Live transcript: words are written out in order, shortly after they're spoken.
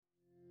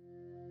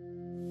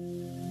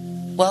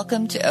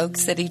Welcome to Oak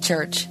City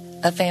Church,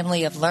 a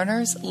family of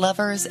learners,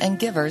 lovers, and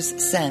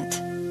givers sent.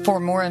 For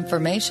more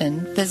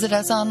information, visit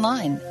us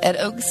online at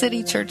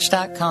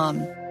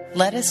oakcitychurch.com.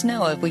 Let us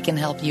know if we can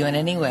help you in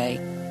any way.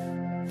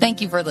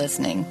 Thank you for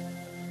listening.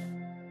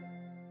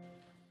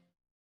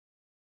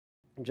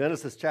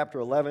 Genesis chapter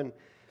 11,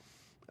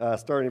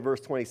 starting in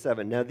verse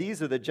 27. Now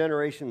these are the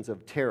generations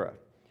of Terah.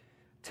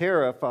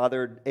 Terah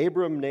fathered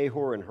Abram,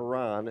 Nahor, and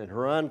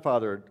Haran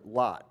fathered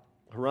Lot.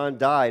 Haran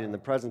died in the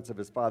presence of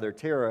his father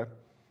Terah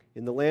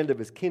in the land of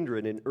his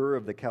kindred in Ur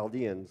of the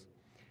Chaldeans.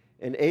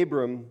 And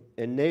Abram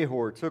and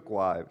Nahor took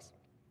wives.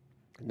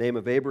 The name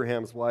of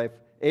Abram's wife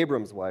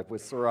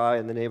was Sarai,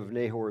 and the name of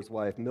Nahor's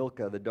wife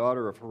Milcah, the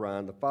daughter of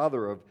Haran, the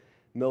father of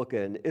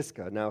Milcah and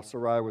Iscah. Now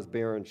Sarai was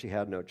barren, she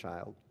had no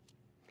child.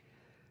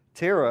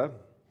 Terah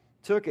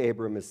took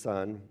Abram his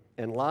son,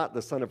 and Lot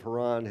the son of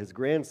Haran his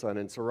grandson,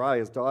 and Sarai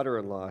his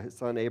daughter-in-law, his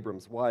son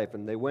Abram's wife,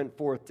 and they went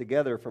forth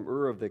together from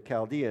Ur of the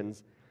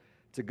Chaldeans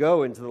to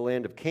go into the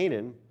land of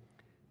Canaan,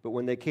 but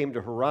when they came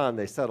to Haran,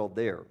 they settled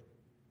there.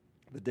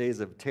 The days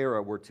of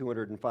Terah were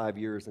 205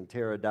 years, and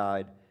Terah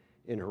died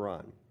in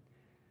Haran.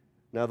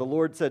 Now the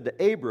Lord said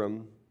to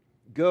Abram,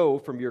 "Go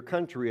from your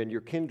country and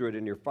your kindred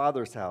and your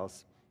father's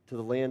house to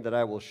the land that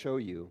I will show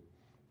you,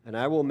 and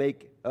I will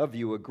make of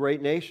you a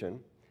great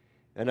nation,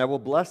 and I will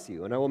bless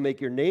you, and I will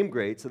make your name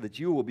great so that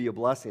you will be a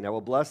blessing. I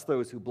will bless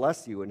those who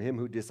bless you, and him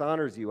who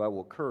dishonors you I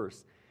will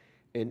curse,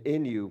 and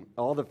in you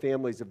all the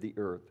families of the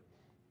earth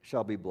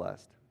shall be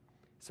blessed."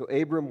 So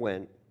Abram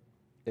went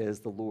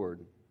as the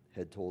Lord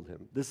had told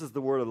him. This is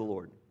the word of the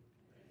Lord.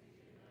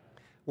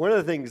 One of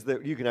the things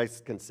that you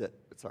can sit.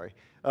 Sorry.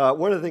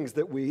 One of the things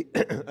that we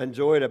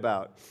enjoyed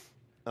about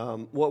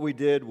what we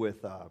did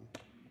with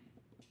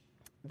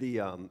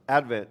the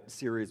Advent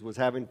series was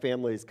having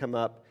families come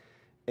up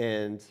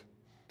and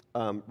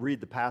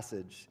read the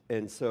passage.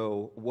 And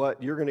so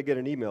what you're going to get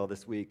an email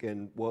this week,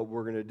 and what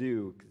we're going to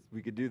do,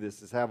 we could do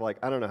this, is have I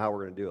don't know how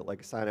we're going to do it, like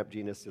a sign-up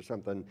Genius or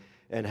something,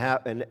 and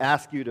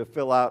ask you to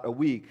fill out a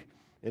week.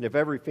 And if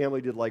every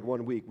family did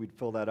 1 week, we'd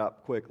fill that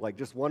up quick.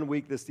 Just 1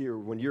 week this year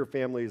when your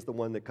family is the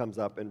one that comes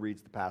up and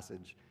reads the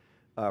passage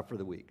for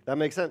the week. That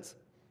makes sense?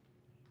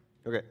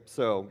 Okay,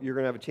 so you're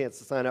going to have a chance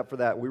to sign up for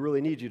that. We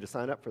really need you to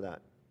sign up for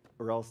that,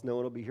 or else no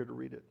one will be here to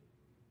read it.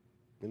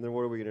 And then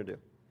what are we going to do?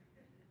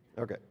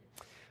 Okay.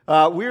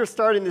 We are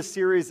starting this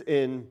series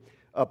in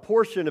a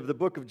portion of the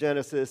book of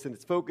Genesis, and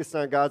it's focused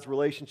on God's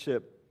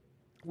relationship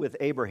with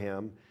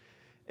Abraham.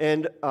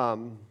 And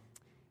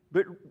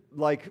but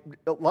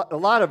a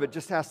lot of it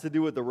just has to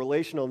do with the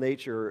relational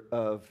nature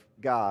of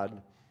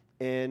God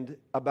and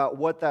about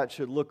what that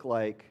should look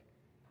like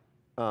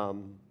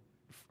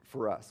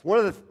for us. One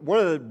of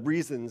the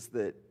reasons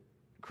that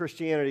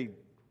Christianity,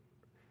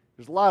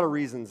 there's a lot of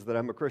reasons that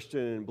I'm a Christian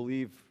and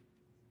believe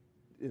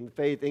in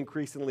faith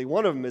increasingly.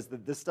 One of them is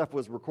that this stuff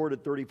was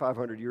recorded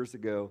 3,500 years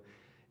ago,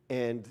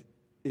 and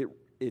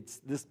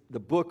the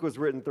book was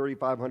written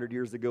 3,500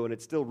 years ago, and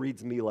it still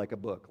reads me like a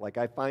book.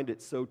 I find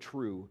it so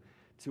true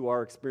to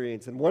our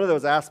experience. And one of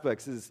those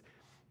aspects is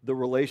the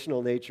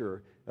relational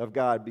nature of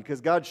God,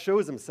 because God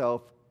shows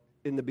himself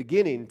in the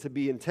beginning to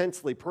be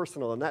intensely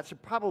personal, and that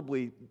should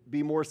probably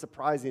be more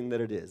surprising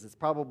than it is. It's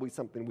probably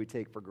something we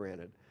take for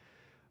granted.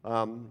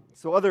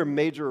 So other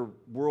major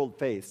world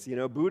faiths,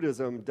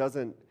 Buddhism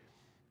doesn't,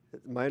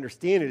 my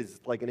understanding is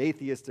like an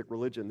atheistic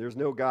religion. There's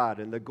no God,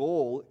 and the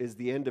goal is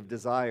the end of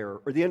desire,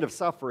 or the end of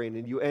suffering,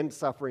 and you end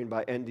suffering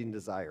by ending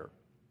desire,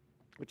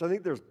 which I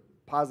think there's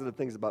positive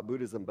things about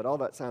Buddhism, but all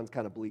that sounds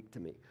kind of bleak to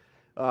me.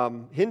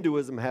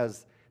 Hinduism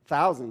has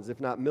thousands, if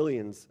not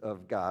millions,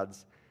 of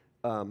gods.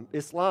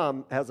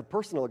 Islam has a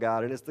personal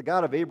God, and it's the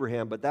God of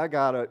Abraham, but that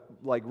God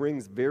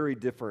rings very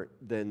different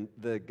than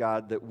the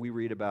God that we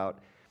read about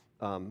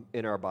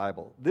in our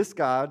Bible. This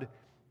God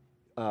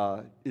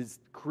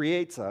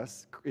creates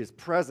us, is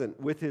present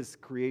with his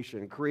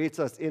creation, creates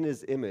us in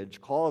his image,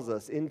 calls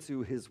us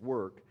into his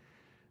work,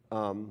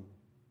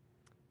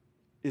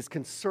 is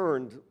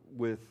concerned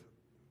with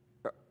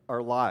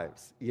our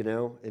lives, in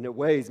a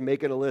way he's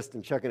making a list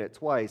and checking it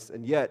twice,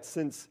 and yet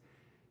since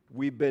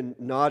we've been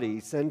naughty,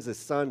 sends his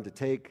son to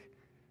take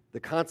the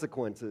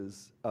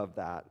consequences of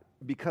that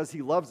because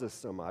he loves us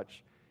so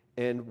much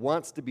and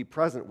wants to be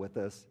present with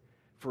us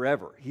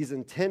forever. He's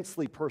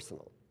intensely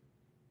personal.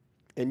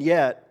 And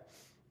yet,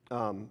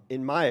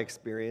 in my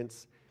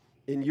experience,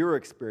 in your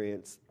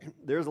experience,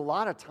 there's a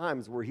lot of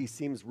times where he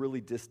seems really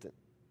distant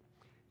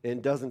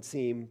and doesn't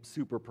seem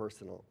super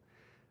personal.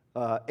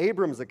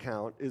 Abram's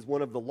account is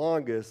one of the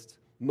longest,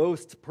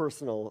 most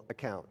personal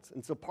accounts.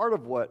 And so part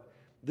of what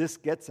this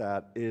gets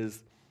at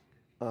is,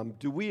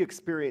 do we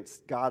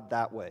experience God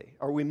that way?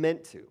 Are we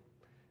meant to?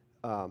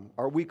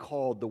 Are we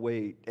called the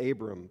way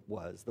Abram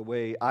was, the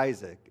way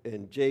Isaac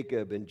and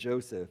Jacob and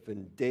Joseph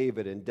and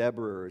David and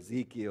Deborah or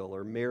Ezekiel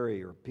or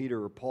Mary or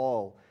Peter or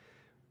Paul?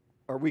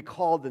 Are we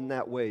called in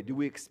that way? Do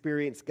we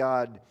experience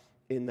God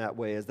in that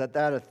way? Is that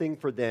a thing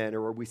for then,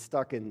 or are we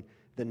stuck in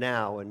the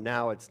now, and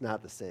now it's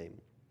not the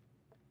same?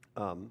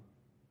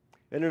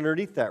 And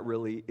underneath that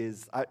really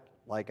is,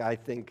 I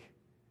think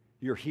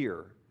you're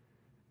here.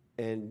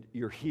 and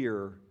you're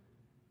here,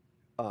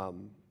 I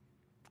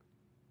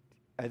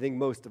think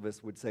most of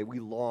us would say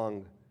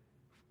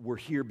we're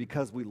here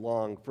because we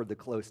long for the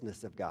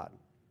closeness of God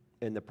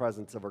and the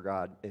presence of our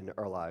God in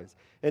our lives.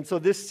 And so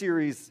this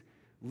series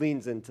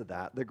leans into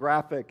that. The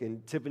graphic,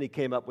 and Tiffany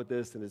came up with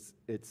this, and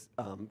it's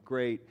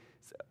great,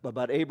 it's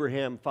about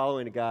Abraham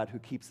following a God who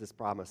keeps his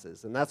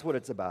promises. And that's what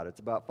it's about. It's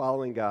about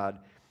following God,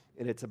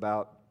 and it's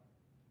about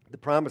the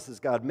promises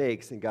God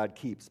makes and God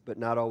keeps, but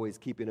not always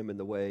keeping them in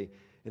the way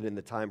and in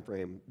the time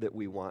frame that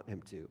we want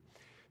him to.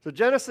 So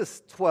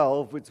Genesis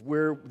 12, which is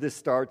where this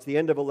starts, the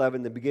end of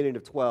 11, the beginning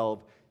of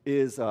 12,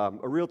 is a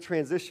real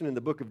transition in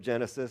the book of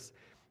Genesis.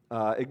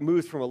 It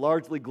moves from a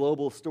largely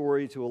global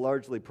story to a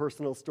largely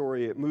personal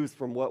story. It moves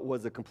from what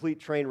was a complete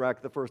train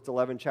wreck, the first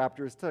 11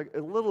 chapters, to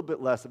a little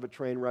bit less of a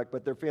train wreck,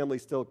 but their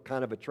family's still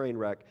kind of a train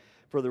wreck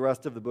for the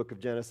rest of the book of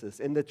Genesis.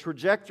 And the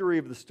trajectory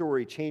of the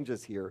story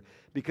changes here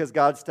because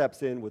God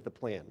steps in with a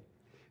plan.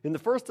 In the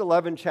first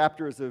 11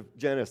 chapters of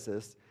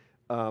Genesis,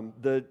 the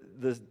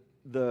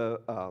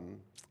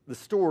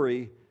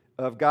story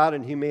of God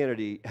and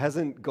humanity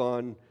hasn't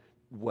gone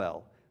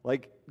well.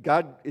 Like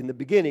God, in the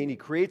beginning, he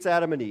creates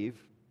Adam and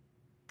Eve.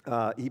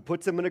 He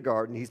puts them in a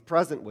garden. He's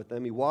present with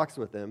them. He walks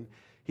with them.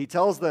 He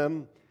tells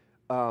them,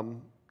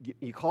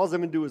 he calls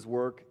them into his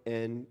work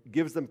and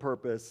gives them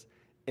purpose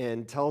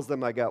and tells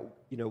them, I got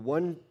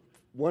one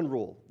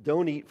rule.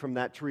 Don't eat from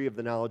that tree of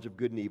the knowledge of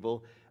good and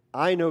evil.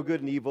 I know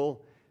good and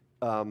evil.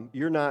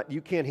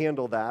 You can't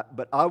handle that,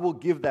 but I will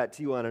give that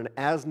to you on an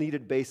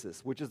as-needed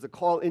basis, which is a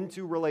call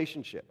into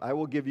relationship. I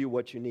will give you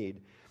what you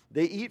need.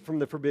 They eat from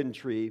the forbidden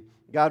tree.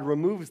 God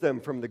removes them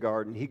from the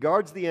garden. He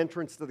guards the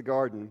entrance to the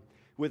garden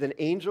with an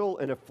angel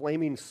and a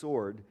flaming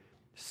sword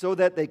so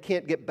that they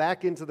can't get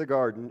back into the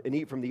garden and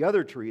eat from the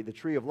other tree, the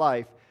tree of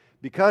life,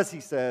 because he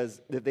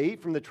says that if they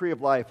eat from the tree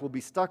of life, we'll be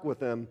stuck with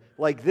them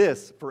like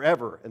this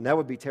forever, and that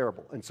would be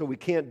terrible. And so we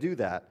can't do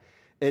that.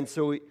 And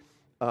so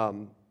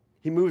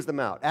he moves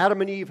them out.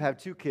 Adam and Eve have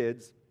two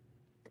kids,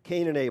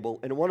 Cain and Abel,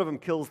 and one of them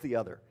kills the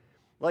other.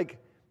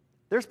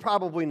 There's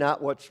probably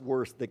not much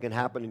worse that can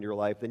happen in your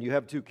life than you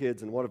have two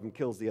kids and one of them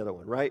kills the other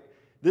one, right?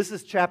 This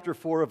is chapter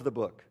 4 of the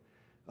book.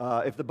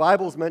 If the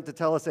Bible's meant to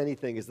tell us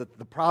anything, is that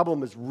the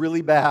problem is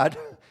really bad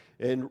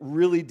and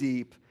really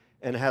deep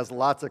and has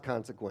lots of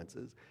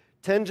consequences.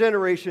 10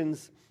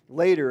 generations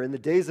later, in the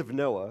days of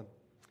Noah,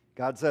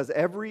 God says,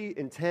 every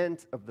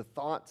intent of the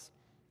thoughts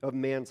of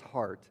man's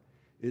heart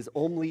is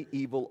only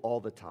evil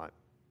all the time.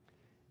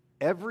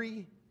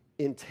 Every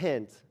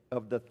intent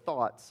of the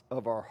thoughts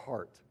of our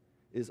heart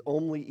is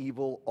only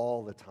evil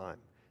all the time.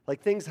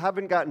 Things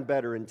haven't gotten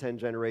better in 10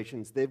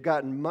 generations. They've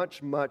gotten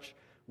much, much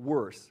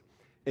worse.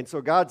 And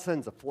so God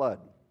sends a flood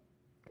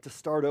to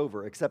start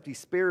over, except he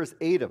spares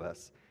 8 of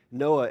us,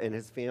 Noah and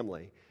his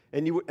family.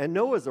 And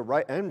Noah's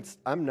I'm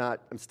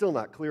still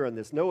not clear on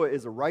this. Noah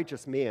is a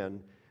righteous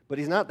man, but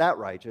he's not that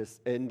righteous.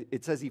 And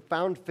it says he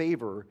found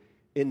favor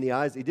in the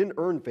eyes. He didn't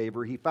earn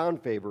favor. He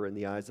found favor in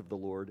the eyes of the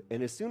Lord.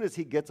 And as soon as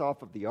he gets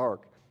off of the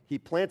ark, he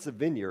plants a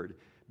vineyard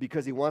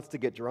because he wants to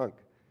get drunk.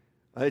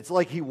 It's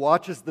like he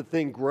watches the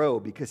thing grow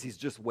because he's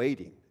just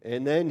waiting.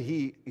 And then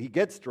he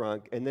gets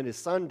drunk, and then his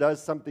son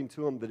does something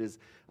to him that is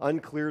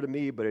unclear to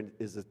me, but it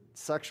is a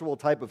sexual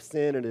type of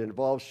sin, and it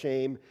involves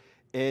shame.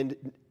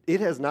 And it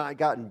has not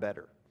gotten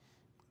better.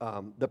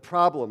 The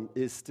problem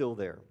is still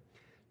there.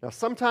 Now,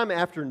 sometime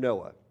after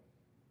Noah,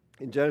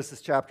 in Genesis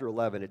chapter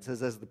 11, it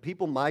says, as the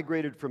people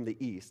migrated from the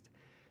east,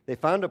 they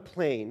found a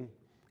plain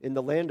in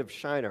the land of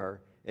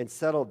Shinar and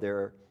settled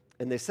there.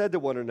 And they said to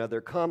one another,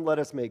 come, let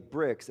us make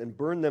bricks and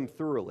burn them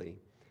thoroughly.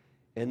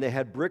 And they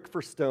had brick for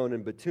stone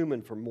and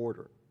bitumen for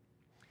mortar.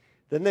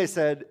 Then they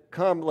said,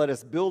 come, let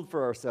us build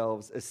for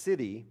ourselves a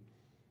city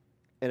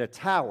and a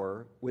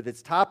tower with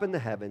its top in the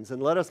heavens,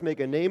 and let us make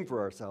a name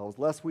for ourselves,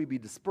 lest we be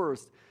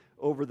dispersed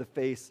over the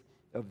face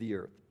of the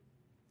earth.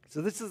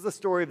 So this is the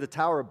story of the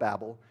Tower of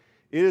Babel.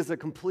 It is a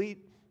complete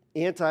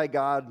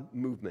anti-God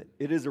movement.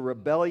 It is a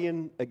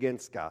rebellion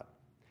against God.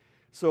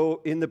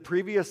 So in the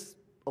previous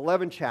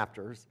 11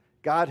 chapters,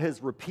 God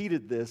has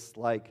repeated this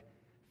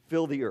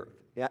fill the earth.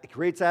 He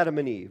creates Adam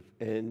and Eve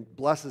and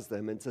blesses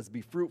them and says,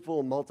 be fruitful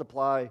and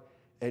multiply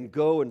and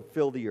go and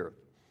fill the earth.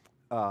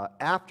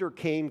 After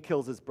Cain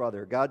kills his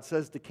brother, God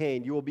says to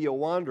Cain, you will be a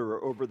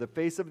wanderer over the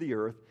face of the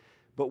earth.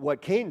 But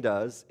what Cain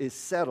does is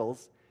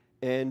settles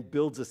and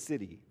builds a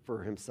city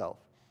for himself.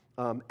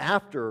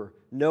 After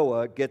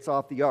Noah gets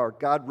off the ark,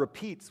 God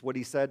repeats what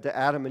he said to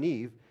Adam and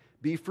Eve,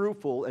 be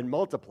fruitful and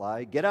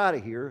multiply, get out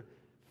of here,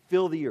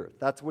 fill the earth.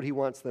 That's what he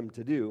wants them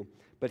to do.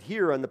 But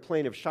here on the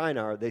plain of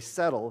Shinar, they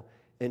settle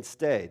and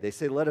stay. They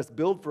say, let us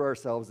build for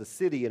ourselves a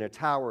city and a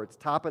tower, its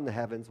top in the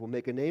heavens. We'll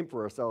make a name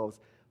for ourselves,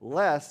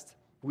 lest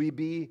we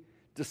be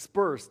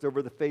dispersed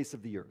over the face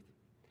of the earth.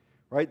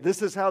 Right?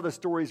 This is how the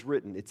story's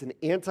written. It's an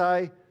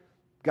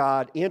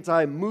anti-God,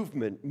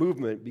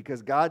 anti-movement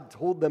because God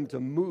told them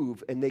to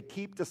move, and they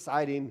keep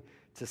deciding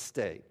to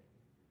stay.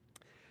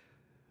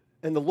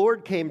 And the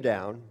Lord came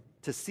down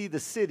to see the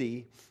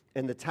city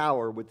and the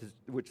tower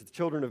which the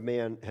children of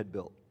man had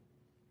built.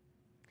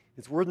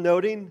 It's worth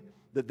noting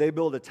that they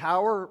build a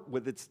tower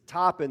with its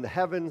top in the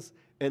heavens,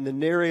 and the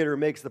narrator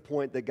makes the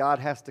point that God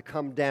has to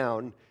come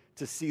down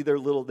to see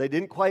they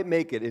didn't quite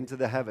make it into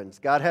the heavens.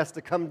 God has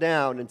to come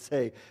down and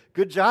say,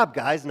 good job,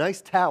 guys,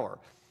 nice tower.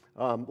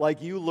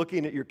 Like you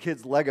looking at your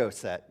kid's Lego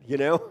set,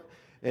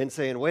 and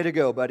saying, way to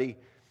go, buddy.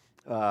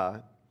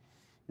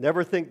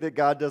 Never think that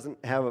God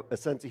doesn't have a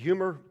sense of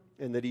humor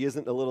and that he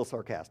isn't a little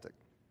sarcastic.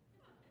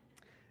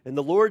 And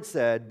the Lord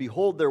said,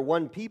 behold, they're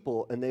one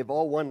people, and they've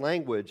all one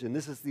language, and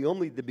this is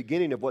only the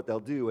beginning of what they'll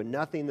do, and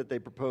nothing that they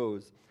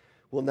propose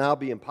will now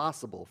be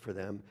impossible for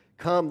them.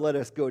 Come, let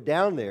us go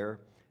down there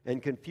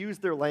and confuse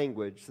their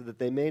language so that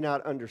they may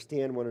not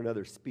understand one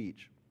another's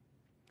speech.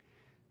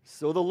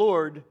 So the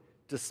Lord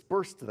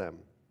dispersed them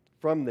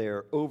from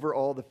there over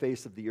all the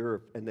face of the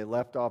earth, and they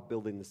left off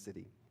building the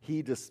city.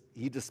 He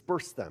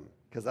dispersed them,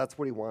 because that's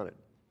what he wanted.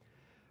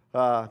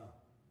 Babel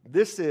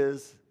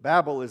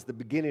is the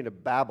beginning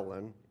of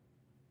Babylon.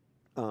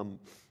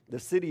 The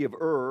city of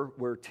Ur,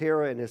 where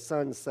Terah and his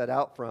sons set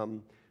out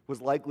from,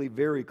 was likely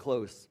very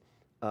close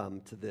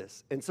to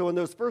this. And so in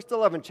those first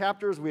 11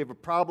 chapters, we have a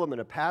problem and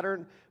a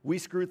pattern. We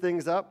screw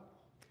things up.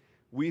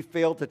 We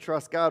fail to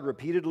trust God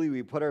repeatedly.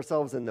 We put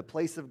ourselves in the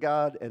place of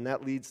God, and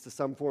that leads to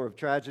some form of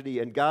tragedy,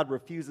 and God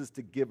refuses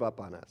to give up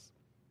on us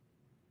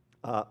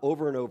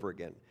over and over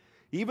again.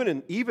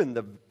 Even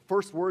the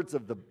first words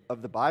of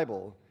the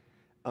Bible,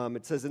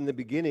 it says, in the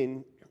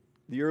beginning,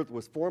 the earth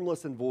was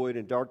formless and void,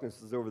 and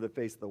darkness was over the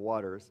face of the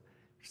waters.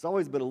 There's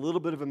always been a little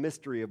bit of a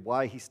mystery of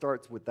why he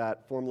starts with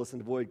that formless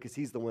and void, because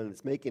he's the one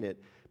that's making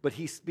it. But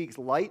he speaks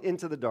light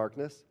into the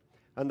darkness.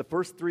 On the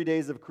first 3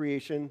 days of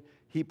creation,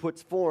 he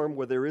puts form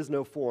where there is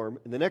no form.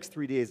 In the next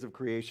 3 days of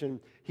creation,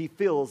 he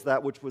fills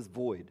that which was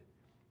void.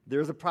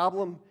 There's a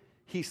problem,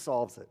 he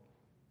solves it.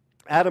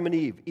 Adam and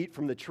Eve eat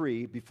from the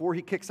tree. Before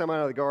he kicks them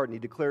out of the garden, he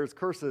declares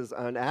curses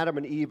on Adam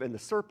and Eve and the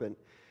serpent.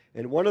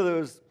 And one of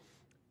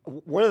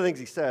the things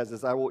he says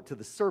is, to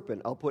the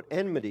serpent, I'll put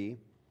enmity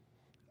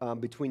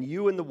between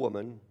you and the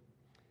woman,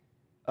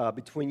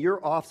 between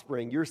your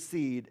offspring, your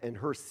seed, and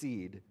her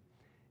seed.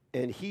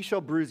 And he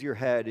shall bruise your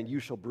head, and you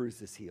shall bruise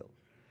his heel.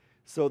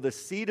 So the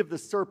seed of the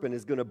serpent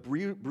is going to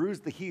bruise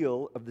the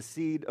heel of the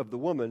seed of the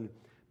woman,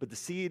 but the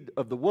seed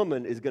of the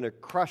woman is going to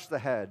crush the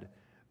head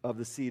of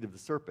the seed of the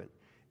serpent.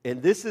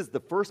 And this is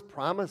the first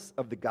promise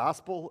of the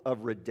gospel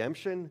of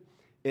redemption,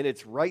 and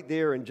it's right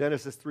there in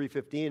Genesis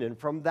 3:15. And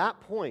from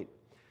that point,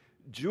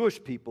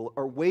 Jewish people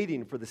are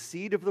waiting for the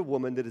seed of the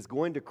woman that is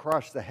going to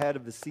crush the head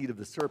of the seed of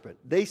the serpent.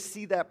 They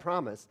see that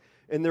promise,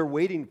 and they're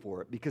waiting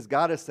for it because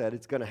God has said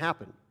it's going to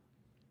happen.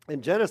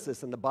 And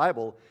Genesis in the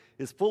Bible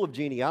is full of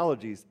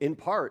genealogies, in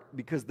part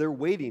because they're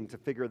waiting to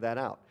figure that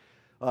out.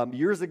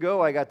 Years ago,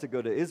 I got to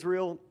go to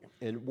Israel,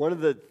 and one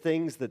of the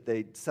things that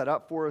they set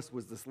up for us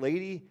was this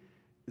lady.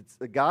 It's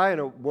a guy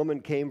and a woman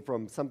came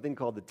from something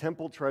called the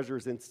Temple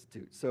Treasures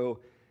Institute. So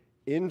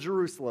in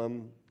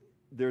Jerusalem,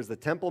 there's the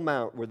Temple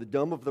Mount where the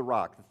Dome of the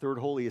Rock, the third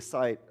holiest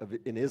site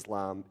in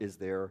Islam, is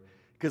there,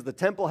 because the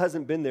temple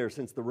hasn't been there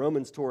since the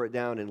Romans tore it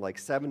down in like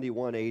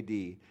 71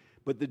 AD.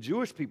 But the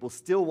Jewish people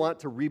still want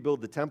to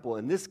rebuild the temple,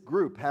 and this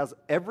group has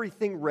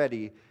everything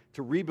ready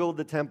to rebuild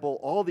the temple,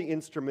 all the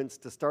instruments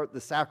to start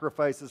the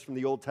sacrifices from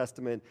the Old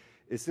Testament.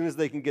 As soon as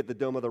they can get the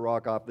Dome of the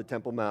Rock off the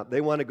Temple Mount,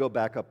 they want to go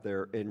back up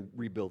there and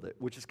rebuild it,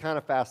 which is kind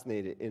of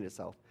fascinating in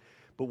itself.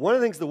 But one of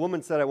the things the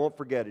woman said I won't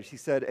forget is she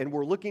said, and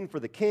we're looking for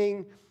the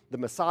king, the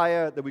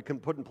Messiah that we can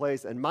put in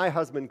place, and my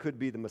husband could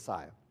be the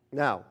Messiah.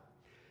 Now,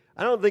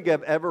 I don't think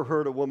I've ever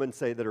heard a woman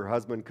say that her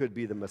husband could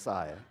be the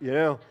Messiah,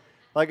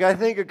 Like, I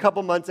think a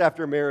couple months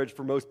after marriage,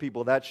 for most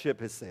people, that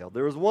ship has sailed.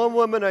 There was one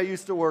woman I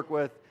used to work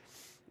with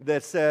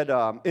that said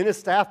in a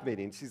staff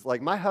meeting, she's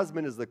like, my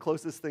husband is the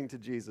closest thing to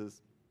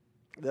Jesus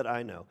that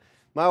I know.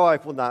 My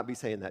wife will not be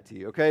saying that to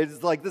you, okay?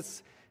 It's like,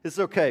 this, it's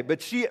okay.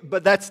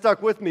 But that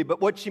stuck with me.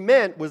 But what she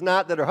meant was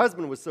not that her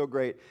husband was so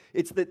great.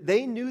 It's that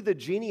they knew the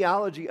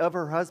genealogy of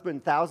her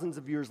husband thousands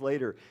of years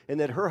later, and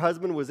that her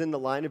husband was in the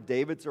line of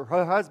David, so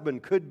her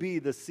husband could be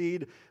the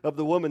seed of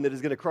the woman that is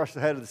going to crush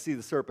the head of the seed of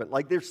the serpent.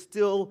 Like, they're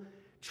still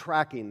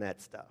tracking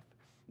that stuff.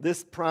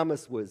 This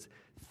promise was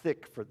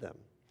thick for them.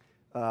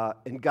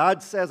 And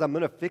God says, I'm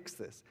going to fix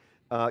this.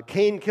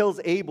 Cain kills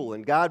Abel,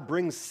 and God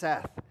brings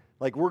Seth.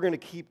 Like, we're going to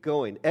keep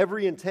going.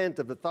 Every intent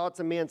of the thoughts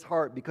of man's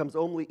heart becomes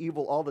only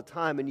evil all the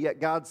time, and yet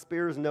God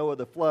spares Noah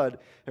the flood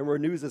and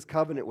renews his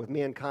covenant with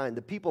mankind.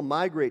 The people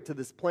migrate to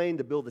this plain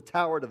to build a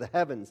tower to the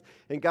heavens,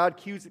 and God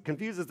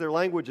confuses their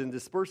language and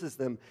disperses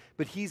them,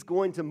 but he's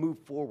going to move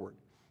forward.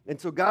 And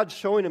so God's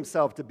showing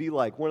himself to be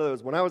like one of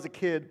those. When I was a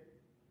kid,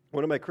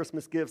 one of my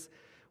Christmas gifts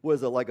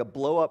was like a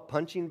blow-up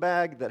punching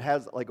bag that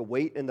has like a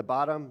weight in the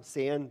bottom,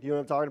 sand, you know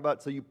what I'm talking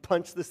about? So you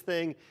punch this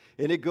thing,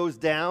 and it goes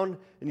down,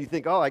 and you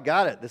think, oh, I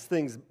got it. This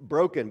thing's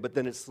broken, but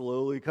then it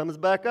slowly comes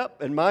back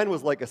up. And mine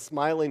was like a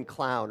smiling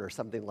clown or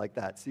something like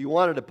that. So you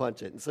wanted to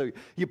punch it. And so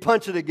you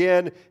punch it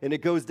again, and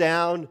it goes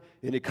down,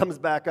 and it comes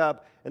back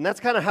up. And that's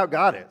kind of how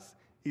God is.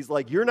 He's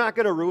like, you're not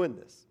going to ruin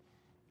this.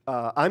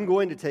 I'm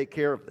going to take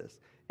care of this.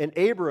 And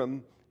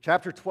Abram,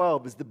 chapter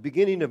 12, is the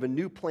beginning of a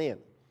new plan.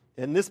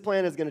 And this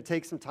plan is going to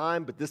take some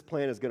time, but this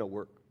plan is going to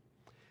work.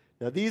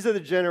 Now, these are the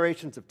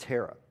generations of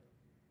Terah.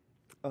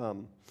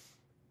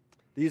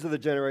 These are the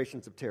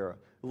generations of Terah.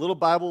 A little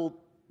Bible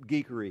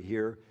geekery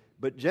here,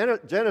 but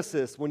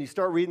Genesis, when you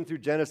start reading through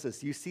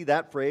Genesis, you see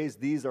that phrase,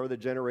 these are the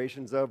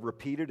generations of,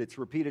 repeated. It's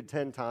repeated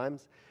 10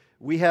 times.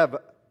 We have,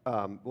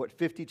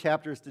 50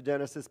 chapters to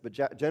Genesis, but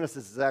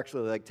Genesis is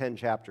actually like 10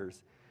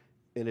 chapters.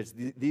 And it's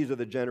these are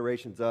the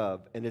generations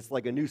of, and it's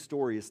like a new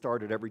story is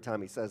started every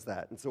time he says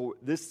that. And so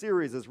this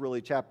series is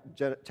really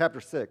chapter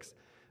 6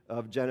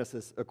 of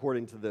Genesis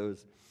according to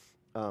those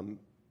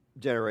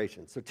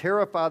generations. So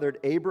Terah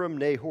fathered Abram,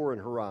 Nahor, and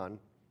Haran.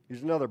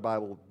 Here's another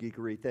Bible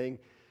geekery thing,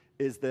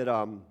 is that,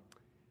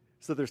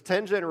 so there's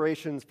 10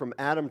 generations from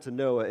Adam to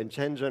Noah and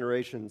 10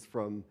 generations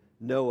from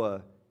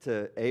Noah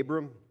to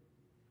Abram.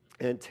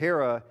 And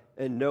Terah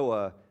and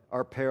Noah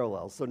are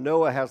parallel. So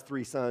Noah has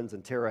 3 sons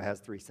and Terah has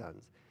 3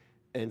 sons.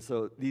 And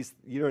so these,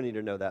 you don't need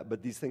to know that,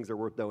 but these things are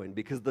worth knowing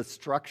because the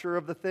structure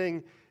of the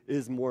thing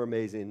is more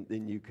amazing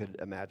than you could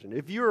imagine.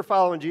 If you are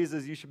following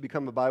Jesus, you should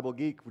become a Bible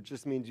geek, which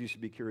just means you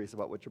should be curious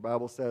about what your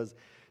Bible says.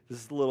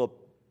 This is a little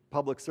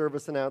public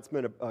service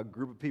announcement. A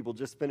group of people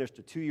just finished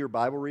a 2-year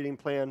Bible reading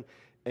plan,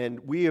 and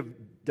we have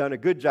done a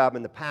good job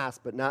in the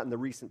past, but not in the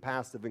recent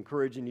past, of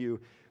encouraging you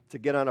to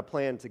get on a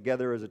plan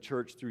together as a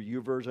church through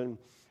YouVersion.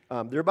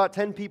 There are about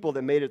 10 people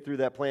that made it through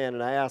that plan,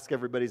 and I asked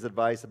everybody's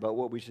advice about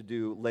what we should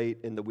do late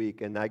in the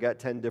week, and I got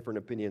 10 different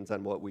opinions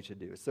on what we should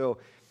do. So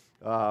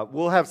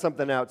we'll have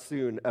something out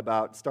soon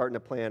about starting a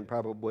plan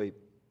probably.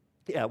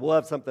 Yeah, we'll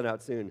have something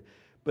out soon.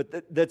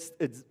 But that's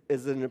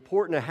as an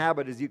important a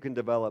habit as you can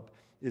develop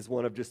is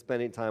one of just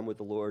spending time with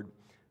the Lord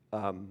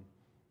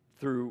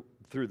through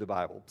the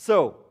Bible.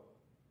 So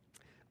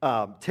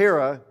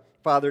Terah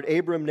fathered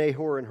Abram,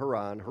 Nahor, and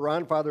Haran.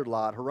 Haran fathered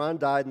Lot. Haran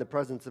died in the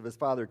presence of his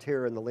father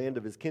Terah in the land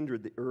of his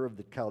kindred, the Ur of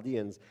the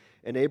Chaldeans.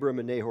 And Abram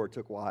and Nahor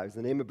took wives.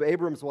 The name of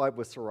Abram's wife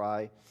was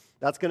Sarai.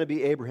 That's going to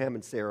be Abraham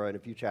and Sarah in a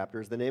few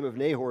chapters. The name of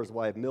Nahor's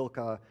wife,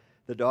 Milcah,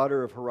 the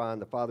daughter of Haran,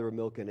 the father of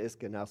Milcah and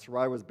Iscah. Now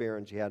Sarai was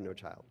barren. She had no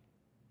child.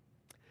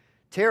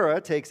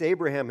 Terah takes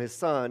Abraham, his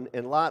son,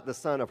 and Lot, the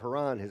son of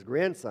Haran, his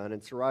grandson,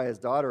 and Sarai, his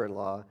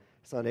daughter-in-law,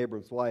 son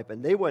Abram's wife.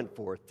 And they went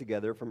forth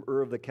together from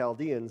Ur of the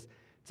Chaldeans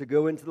to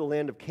go into the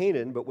land of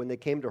Canaan, but when they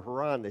came to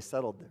Haran, they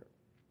settled there.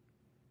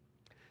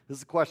 This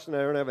is a question I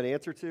don't have an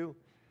answer to.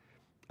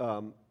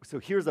 So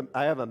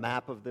I have a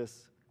map of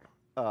this.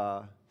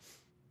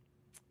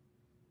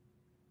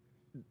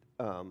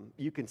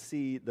 You can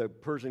see the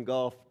Persian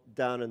Gulf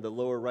down in the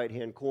lower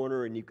right-hand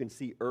corner, and you can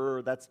see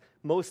Ur. That's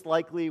most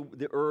likely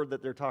the Ur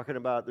that they're talking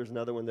about. There's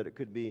another one that it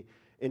could be.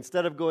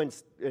 Instead of going,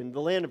 and the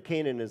land of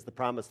Canaan is the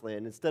promised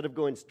land. Instead of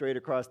going straight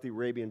across the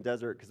Arabian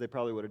desert, because they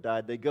probably would have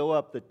died, they go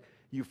up the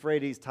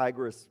Euphrates,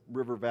 Tigris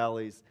river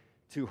valleys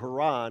to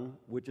Haran,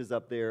 which is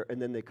up there,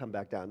 and then they come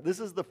back down. This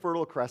is the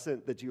Fertile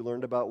Crescent that you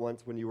learned about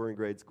once when you were in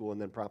grade school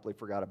and then promptly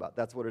forgot about.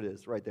 That's what it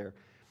is right there.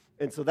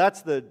 And so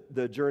that's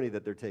the journey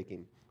that they're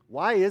taking.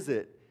 Why is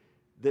it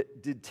that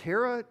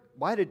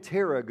why did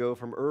Terah go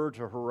from Ur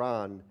to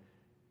Haran?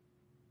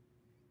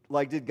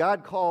 Like, did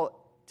God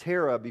call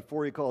Terah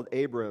before he called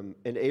Abram,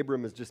 and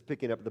Abram is just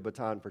picking up the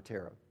baton for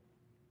Terah?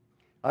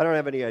 I don't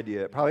have any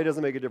idea. It probably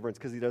doesn't make a difference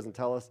because he doesn't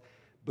tell us,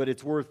 but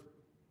it's worth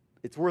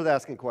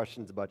asking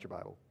questions about your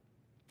Bible.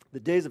 The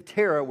days of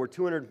Terah were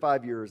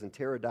 205 years, and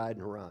Terah died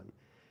in Haran.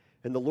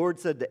 And the Lord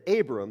said to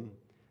Abram,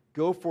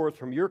 "Go forth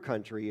from your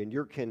country and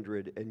your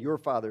kindred and your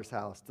father's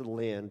house to the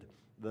land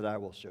that I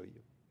will show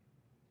you."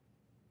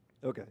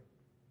 Okay.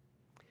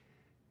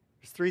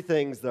 There's 3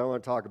 things that I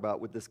want to talk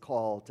about with this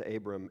call to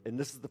Abram, and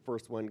this is the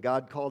first one.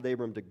 God called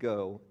Abram to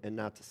go and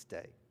not to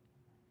stay.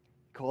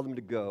 He called him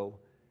to go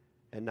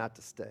and not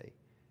to stay.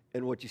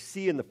 And what you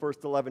see in the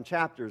first 11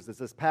 chapters is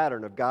this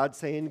pattern of God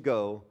saying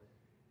go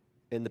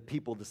and the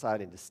people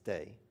deciding to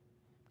stay.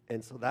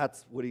 And so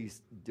that's what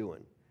he's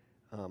doing.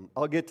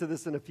 I'll get to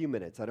this in a few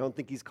minutes. I don't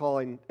think he's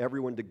calling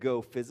everyone to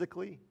go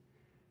physically,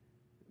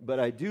 but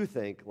I do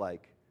think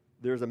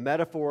there's a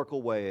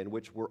metaphorical way in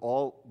which we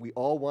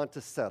all want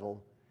to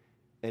settle,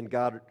 and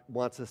God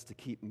wants us to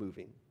keep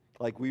moving.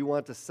 Like we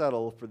want to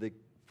settle for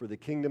the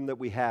kingdom that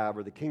we have,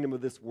 or the kingdom of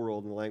this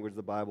world in the language of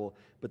the Bible,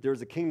 but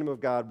there's a kingdom of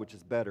God which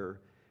is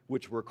better,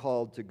 which we're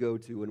called to go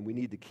to, and we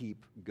need to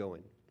keep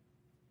going.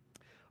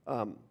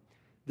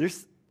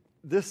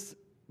 This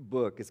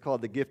book is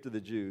called The Gift of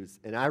the Jews,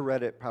 and I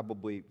read it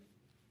probably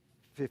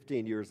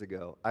 15 years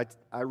ago.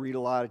 I read a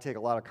lot. I take a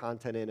lot of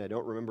content in. I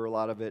don't remember a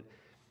lot of it.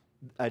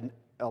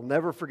 I'll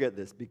never forget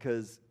this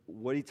because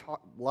a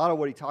lot of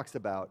what he talks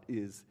about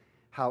is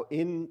how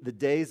in the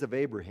days of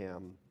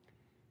Abraham,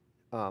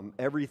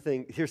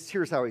 everything,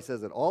 here's how he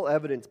says it. All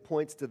evidence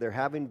points to there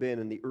having been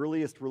in the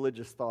earliest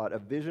religious thought a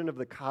vision of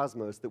the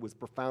cosmos that was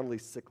profoundly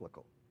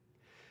cyclical.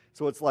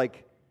 So it's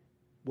like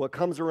what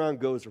comes around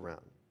goes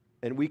around,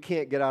 and we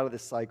can't get out of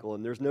this cycle,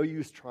 and there's no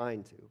use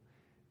trying to.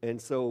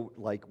 And so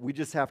we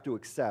just have to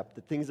accept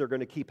that things are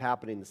going to keep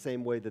happening the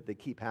same way that they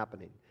keep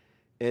happening.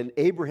 And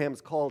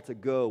Abraham's call to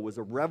go was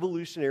a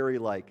revolutionary,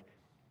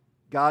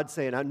 God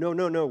saying,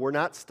 no, we're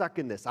not stuck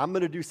in this. I'm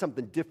going to do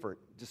something different.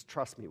 just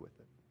trust me with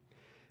it.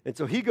 And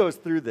so he goes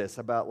through this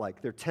about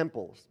like their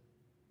temples.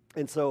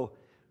 And so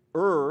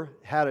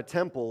had a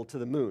temple to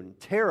the moon.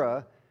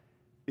 Terah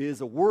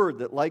is a word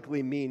that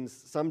likely means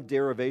some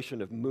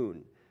derivation of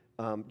moon.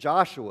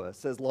 Joshua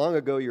says, long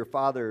ago your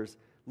fathers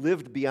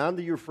lived beyond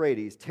the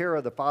Euphrates,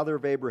 Terah, the father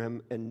of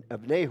Abraham and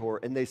of Nahor,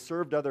 and they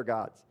served other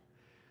gods,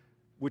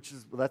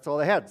 that's all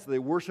they had. So they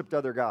worshiped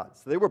other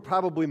gods. So they were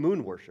probably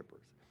moon worshipers.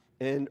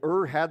 And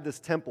had this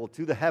temple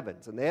to the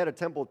heavens, and they had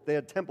temples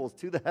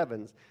to the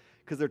heavens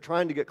because they're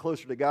trying to get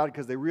closer to God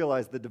because they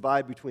realize the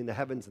divide between the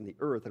heavens and the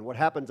earth, and what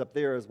happens up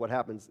there is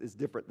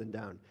different than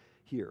down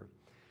here.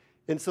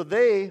 And so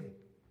they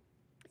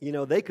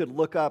could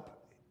look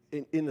up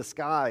in the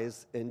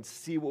skies and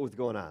see what was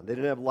going on. They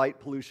didn't have light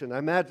pollution. I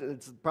imagine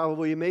it's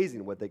probably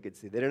amazing what they could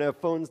see. They didn't have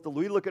phones.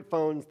 We look at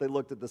phones, they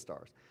looked at the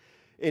stars.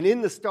 And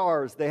in the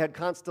stars, they had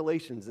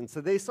constellations. And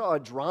so they saw a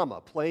drama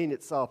playing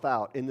itself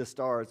out in the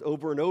stars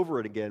over and over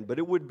again. But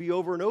it would be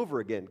over and over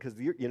again because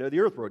the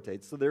earth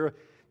rotates. So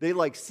they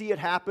like see it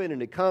happen,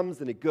 and it comes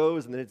and it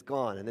goes, and then it's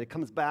gone. And then it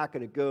comes back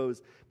and it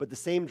goes. But the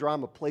same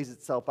drama plays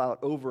itself out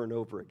over and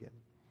over again.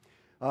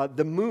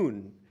 The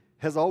moon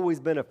has always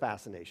been a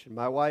fascination.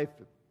 My wife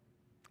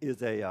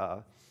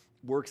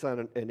works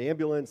on an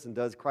ambulance and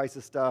does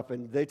crisis stuff,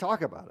 and they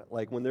talk about it.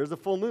 Like when there's a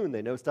full moon,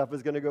 they know stuff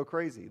is going to go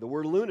crazy. The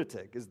word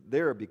lunatic is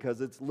there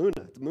because it's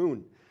luna, it's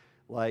moon.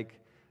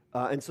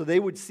 And so they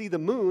would see the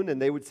moon,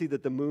 and they would see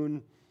that the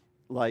moon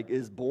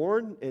is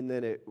born, and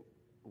then it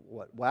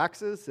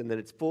waxes, and then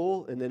it's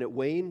full, and then it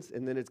wanes,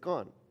 and then it's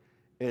gone.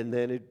 And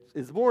then it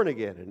is born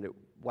again, and it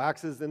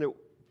waxes, and it's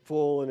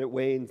full, and it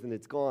wanes, and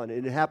it's gone.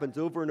 And it happens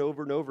over and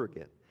over and over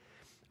again.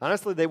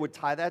 Honestly, they would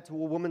tie that to a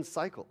woman's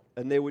cycle,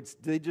 and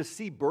they just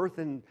see birth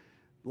and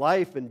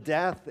life and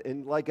death,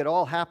 and it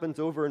all happens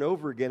over and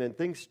over again, and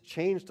things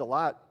changed a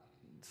lot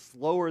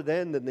slower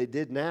then than they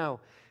did now,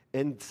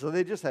 and so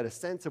they just had a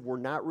sense of we're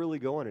not really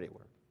going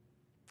anywhere.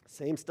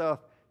 Same stuff,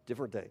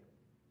 different day.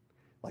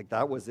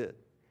 That was it.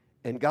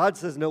 And God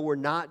says, no, we're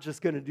not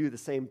just going to do the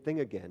same thing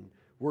again.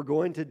 We're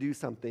going to do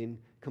something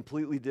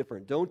completely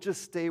different. Don't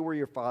just stay where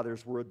your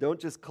fathers were. Don't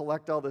just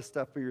collect all this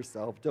stuff for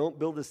yourself. Don't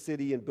build a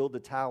city and build a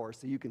tower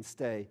so you can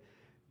stay.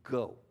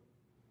 Go.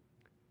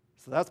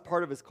 So that's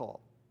part of his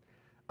call.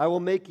 I will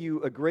make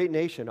you a great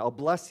nation. I'll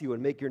bless you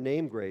and make your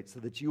name great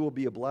so that you will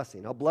be a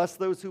blessing. I'll bless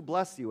those who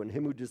bless you, and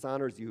him who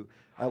dishonors you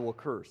I will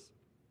curse.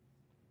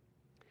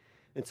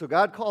 And so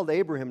God called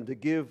Abraham to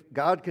give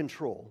God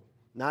control,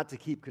 not to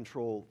keep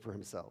control for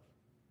himself.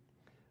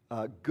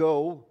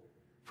 Go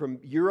from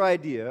your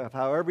idea of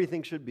how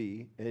everything should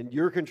be and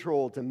your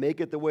control to make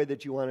it the way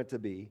that you want it to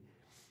be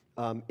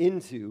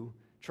into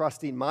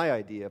trusting my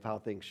idea of how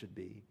things should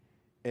be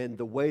and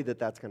the way that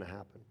that's going to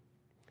happen.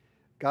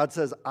 God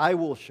says, I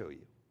will show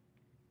you.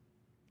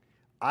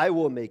 I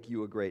will make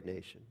you a great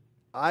nation.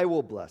 I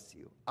will bless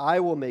you. I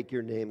will make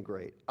your name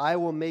great. I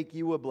will make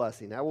you a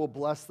blessing. I will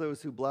bless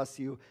those who bless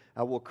you.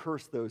 I will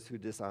curse those who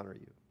dishonor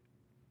you.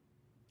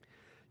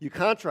 You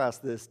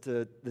contrast this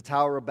to the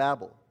Tower of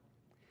Babel.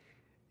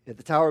 At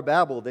the Tower of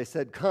Babel, they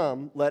said,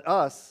 come, let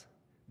us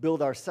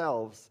build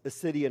ourselves a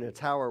city and a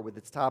tower with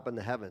its top in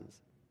the heavens.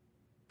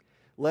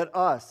 Let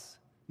us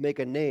make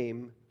a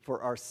name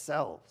for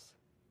ourselves.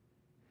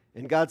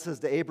 And God says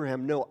to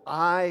Abraham, no,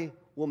 I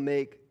will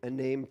make a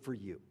name for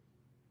you.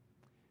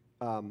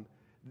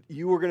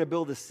 You are going to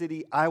build a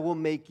city. I will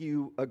make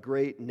you a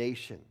great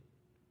nation.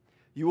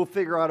 You will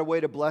figure out a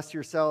way to bless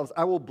yourselves.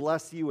 I will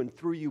bless you, and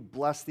through you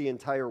bless the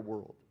entire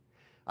world.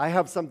 I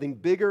have something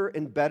bigger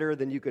and better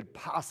than you could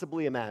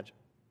possibly imagine.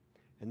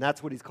 And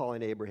that's what he's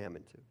calling Abraham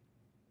into.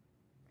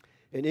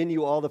 And in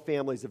you all the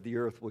families of the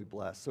earth will be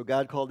blessed. So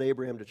God called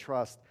Abraham to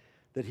trust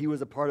that he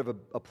was a part of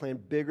a plan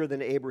bigger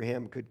than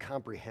Abraham could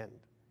comprehend.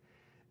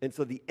 And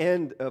so the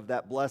end of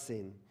that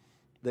blessing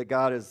that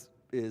God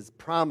is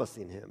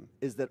promising him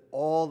is that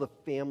all the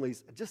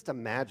families, just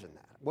imagine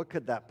that. What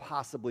could that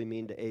possibly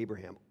mean to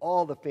Abraham?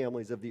 All the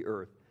families of the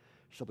earth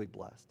shall be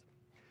blessed.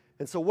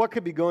 And so what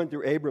could be going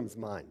through Abram's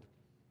mind?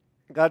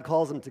 God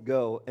calls him to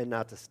go and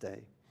not to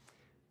stay.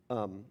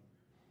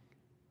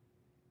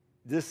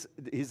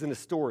 He's an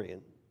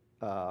historian,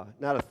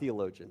 not a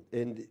theologian.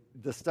 And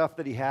the stuff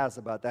that he has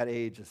about that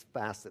age is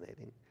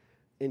fascinating.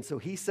 And so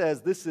he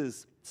says this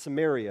is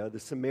Samaria, the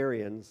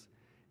Sumerians,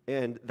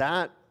 and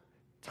that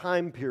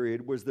time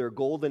period was their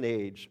golden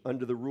age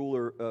under the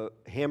ruler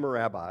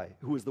Hammurabi,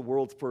 who was the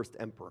world's first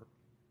emperor.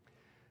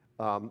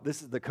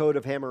 This is the Code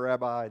of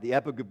Hammurabi. The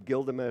Epic of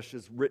Gilgamesh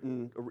is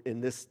written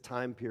in this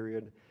time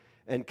period.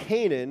 And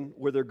Canaan,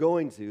 where they're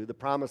going to, the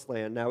Promised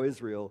Land, now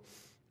Israel,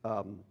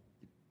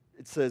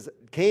 it says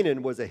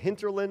Canaan was a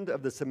hinterland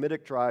of the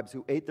Semitic tribes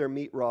who ate their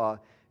meat raw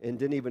and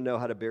didn't even know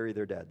how to bury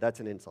their dead. That's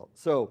an insult.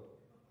 So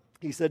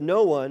he said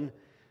no one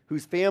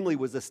whose family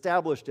was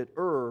established at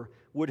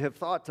would have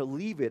thought to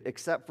leave it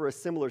except for a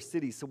similar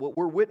city. So what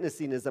we're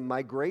witnessing is a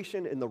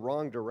migration in the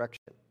wrong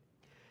direction.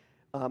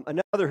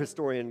 Another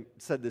historian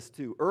said this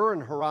too.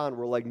 And Haran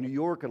were like New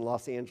York and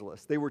Los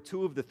Angeles. They were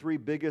two of the three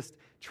biggest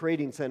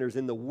trading centers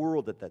in the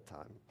world at that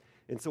time.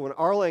 And so in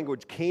our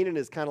language, Canaan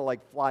is kind of like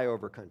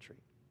flyover country.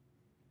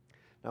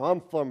 Now,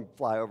 I'm from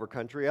flyover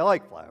country. I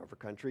like flyover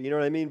country, you know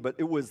what I mean? But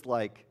it was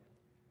like,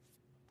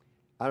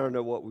 I don't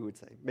know what we would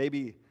say.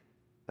 Maybe,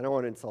 I don't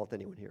want to insult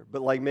anyone here,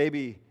 but like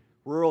maybe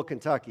rural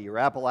Kentucky or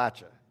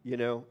Appalachia, you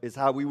know, is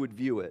how we would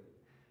view it.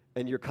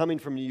 And you're coming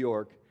from New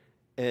York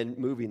and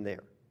moving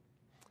there.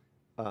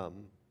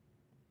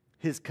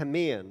 His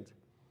command,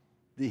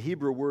 the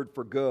Hebrew word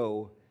for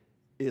go,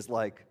 is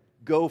like,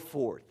 go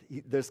forth.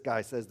 This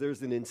guy says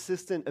there's an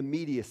insistent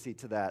immediacy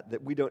to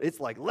that we don't, it's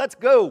like, let's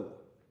go.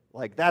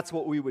 Like, that's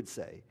what we would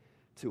say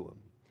to him.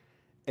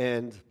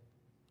 And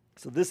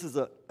so this is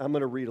I'm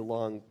going to read a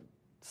long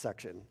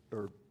section,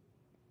 or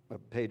a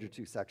page or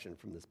two section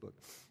from this book.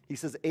 He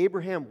says,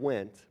 Abraham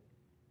went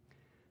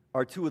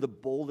are two of the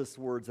boldest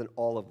words in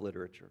all of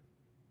literature.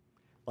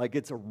 Like,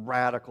 it's a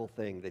radical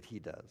thing that he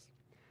does.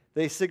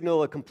 They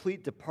signal a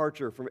complete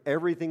departure from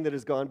everything that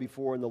has gone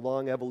before in the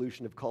long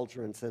evolution of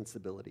culture and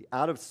sensibility.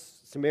 Out of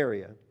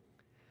Samaria,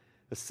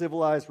 a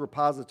civilized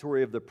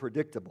repository of the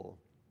predictable,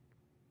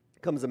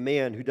 comes a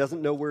man who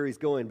doesn't know where he's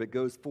going but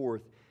goes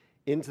forth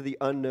into the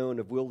unknown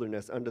of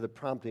wilderness under the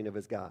prompting of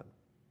his God.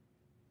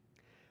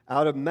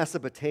 Out of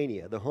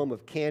Mesopotamia, the home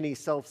of canny,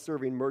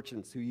 self-serving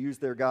merchants who use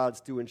their gods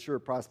to ensure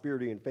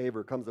prosperity and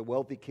favor, comes a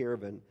wealthy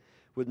caravan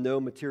with no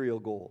material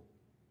goal.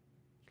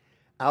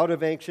 Out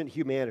of ancient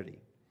humanity,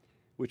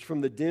 which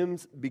from the dim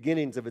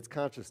beginnings of its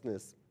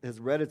consciousness has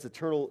read its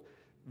eternal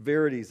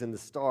verities in the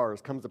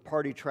stars, comes a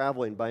party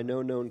traveling by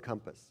no known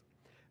compass.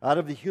 Out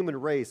of the human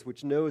race,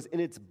 which knows in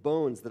its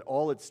bones that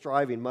all its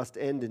striving must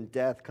end in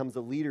death, comes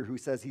a leader who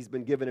says he's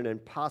been given an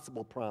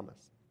impossible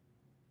promise.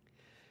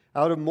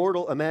 Out of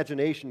mortal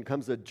imagination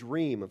comes a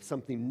dream of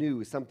something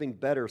new, something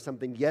better,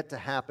 something yet to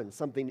happen,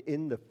 something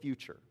in the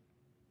future.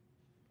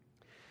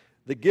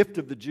 The gift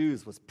of the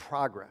Jews was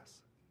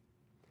progress.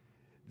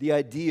 The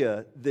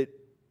idea that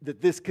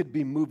this could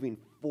be moving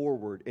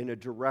forward in a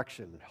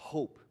direction and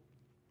hope.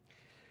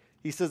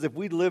 He says if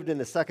we'd lived in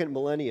the second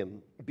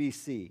millennium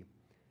BC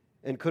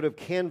and could have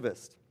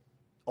canvassed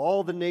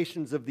all the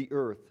nations of the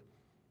earth,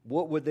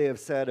 what would they have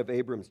said of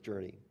Abram's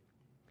journey?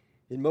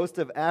 In most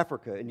of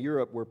Africa and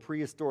Europe, where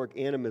prehistoric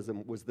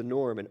animism was the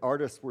norm and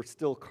artists were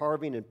still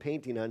carving and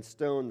painting on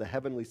stone the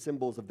heavenly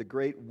symbols of the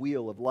great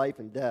wheel of life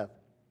and death,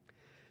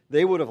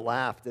 they would have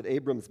laughed at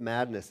Abram's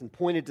madness and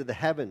pointed to the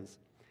heavens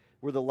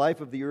where the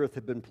life of the earth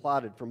had been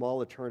plotted from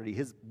all eternity.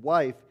 His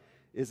wife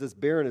is as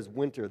barren as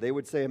winter. They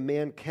would say a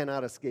man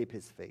cannot escape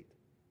his fate.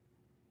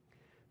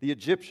 The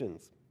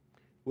Egyptians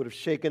would have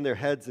shaken their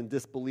heads in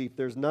disbelief.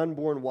 There's none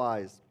born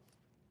wise.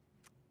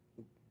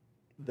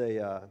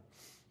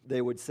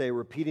 They would say,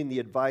 repeating the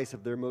advice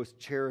of their most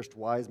cherished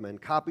wise men,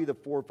 copy the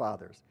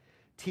forefathers.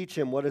 Teach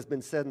him what has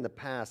been said in the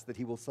past, that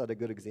he will set a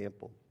good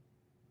example.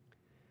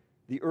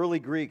 The early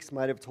Greeks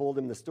might have told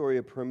him the story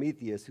of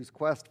Prometheus, whose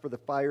quest for the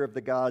fire of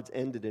the gods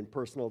ended in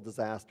personal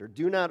disaster.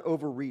 Do not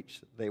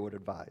overreach, they would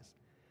advise.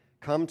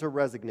 Come to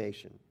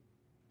resignation.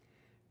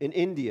 In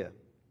India,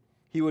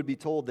 he would be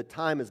told that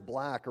time is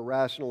black,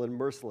 irrational, and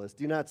merciless.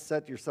 Do not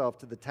set yourself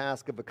to the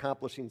task of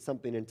accomplishing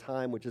something in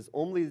time which is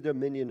only the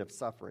dominion of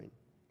suffering.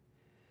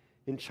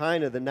 In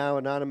China, the now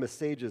anonymous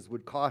sages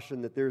would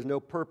caution that there is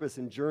no purpose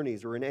in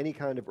journeys or in any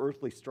kind of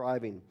earthly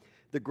striving.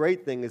 The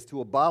great thing is to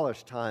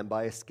abolish time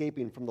by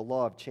escaping from the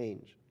law of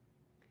change.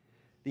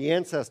 The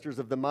ancestors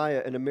of the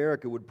Maya in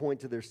America would point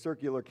to their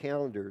circular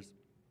calendars,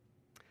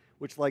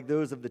 which, like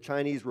those of the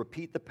Chinese,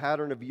 repeat the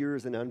pattern of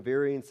years in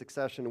unvarying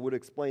succession, and would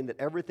explain that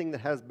everything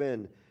that has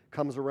been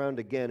comes around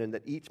again and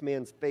that each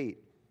man's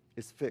fate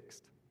is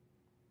fixed.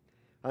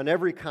 On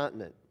every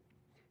continent,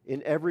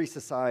 in every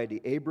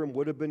society, Abram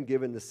would have been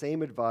given the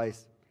same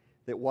advice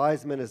that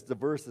wise men as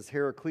diverse as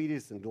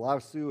Heraclitus and Lao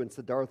Tzu and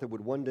Siddhartha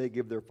would one day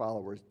give their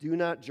followers. Do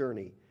not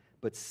journey,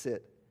 but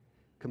sit.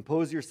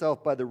 Compose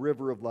yourself by the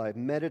river of life.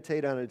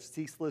 Meditate on its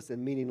ceaseless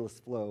and meaningless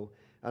flow,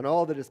 on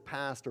all that is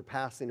past or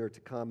passing or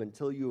to come,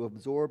 until you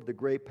absorb the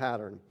great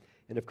pattern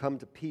and have come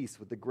to peace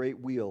with the great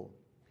wheel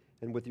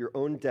and with your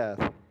own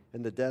death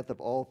and the death of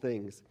all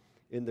things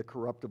in the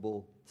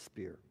corruptible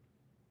sphere.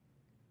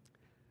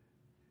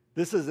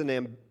 This is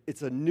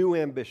it's a new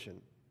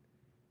ambition.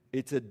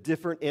 It's a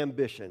different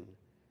ambition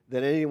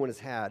than anyone has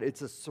had.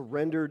 It's a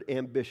surrendered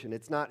ambition.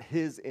 It's not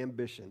his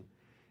ambition.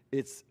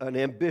 It's an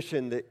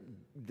ambition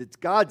that's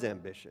God's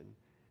ambition,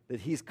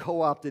 that he's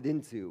co-opted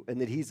into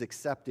and that he's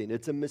accepting.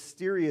 It's a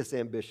mysterious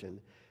ambition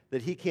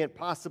that he can't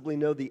possibly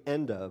know the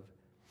end of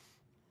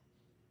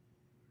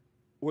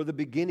or the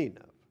beginning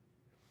of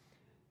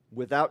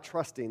without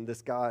trusting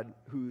this God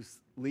who's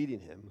leading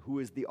him, who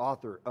is the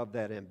author of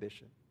that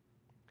ambition.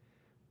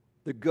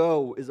 The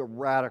go is a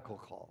radical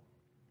call.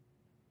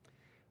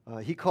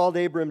 He called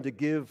Abram to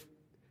give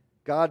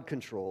God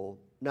control,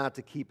 not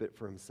to keep it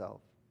for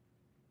himself.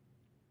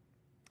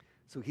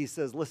 So he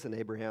says, listen,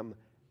 Abraham,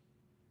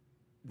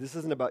 this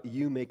isn't about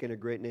you making a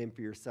great name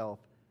for yourself.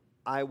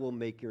 I will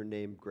make your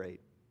name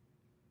great.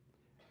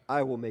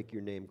 I will make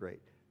your name great.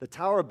 The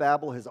Tower of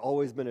Babel has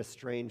always been a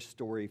strange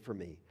story for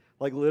me.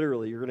 Like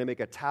literally, you're going to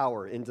make a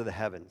tower into the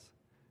heavens,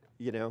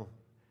 you know?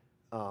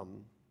 There's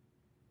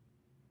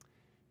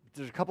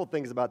a couple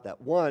things about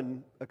that.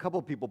 One, a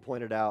couple people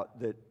pointed out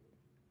that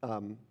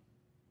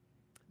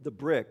the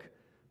brick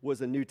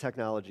was a new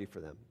technology for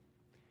them.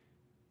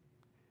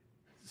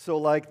 So,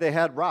 like, they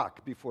had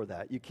rock before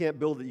that. You can't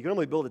build it. You can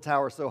only build a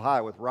tower so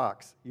high with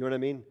rocks. You know what I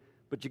mean?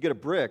 But you get a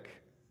brick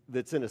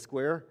that's in a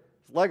square,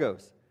 it's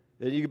Legos,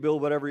 and you can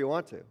build whatever you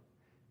want to.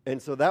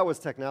 And so that was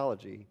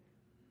technology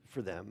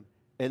for them,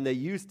 and they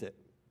used it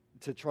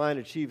to try and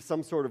achieve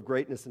some sort of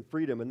greatness and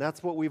freedom, and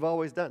that's what we've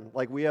always done.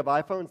 Like, we have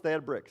iPhones, they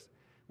had bricks.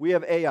 We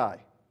have AI,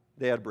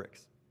 they had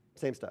bricks.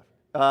 Same stuff.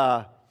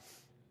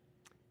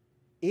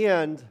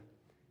 And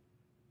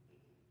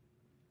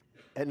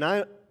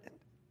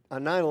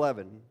on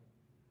 9/11,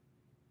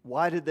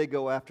 why did they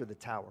go after the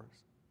towers?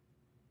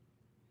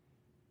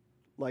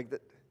 Like,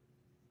 that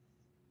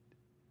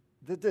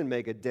didn't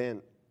make a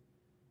dent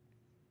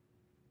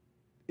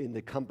in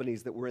the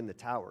companies that were in the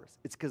towers.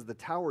 It's because the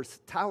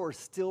towers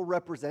still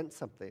represent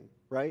something,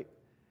 right?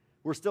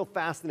 We're still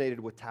fascinated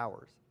with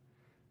towers.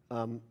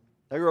 I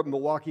grew up in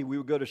Milwaukee. We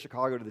would go to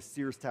Chicago to the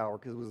Sears Tower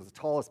because it was the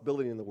tallest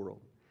building in the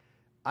world.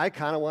 I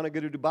kind of want to go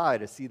to Dubai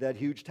to see that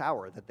huge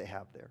tower that they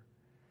have there.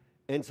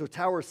 And so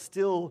towers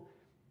still,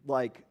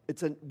 like,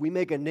 we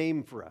make a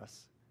name for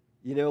us.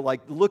 You know,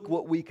 like, look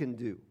what we can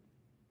do.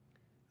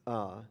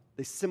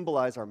 They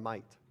symbolize our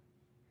might.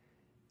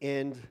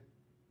 And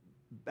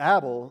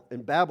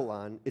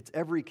Babylon, it's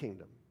every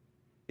kingdom.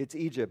 It's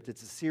Egypt,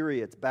 it's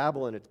Assyria, it's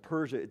Babylon, it's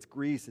Persia, it's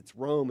Greece, it's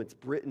Rome, it's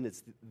Britain,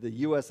 it's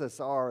the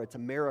USSR, it's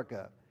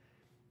America.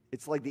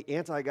 It's like the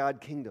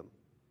anti-God kingdom.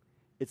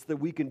 It's that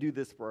we can do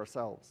this for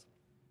ourselves.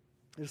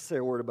 I'll just say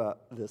a word about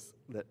this,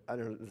 that I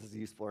don't know if this is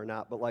useful or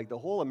not, but like the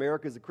whole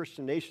America is a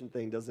Christian nation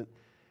thing doesn't,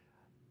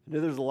 you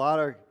know, there's a lot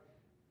of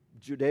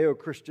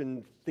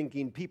Judeo-Christian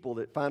thinking people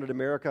that founded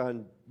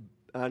America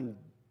on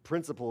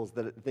principles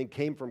that I think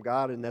came from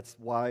God, and that's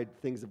why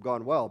things have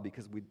gone well,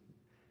 because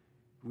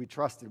we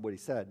trusted what he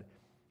said.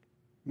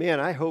 Man,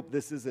 I hope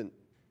this isn't,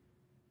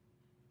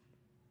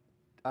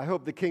 I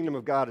hope the kingdom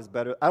of God is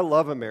better. I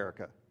love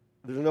America.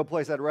 There's no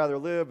place I'd rather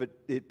live.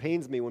 It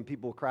pains me when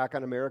people crack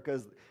on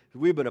America.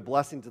 We've been a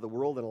blessing to the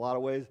world in a lot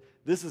of ways.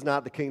 This is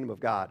not the kingdom of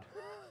God.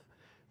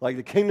 Like,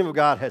 the kingdom of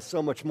God has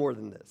so much more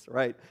than this,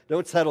 right?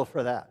 Don't settle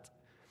for that.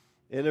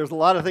 And there's a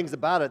lot of things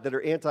about it that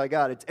are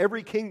anti-God. It's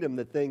every kingdom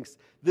that thinks,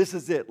 this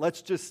is it.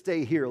 Let's just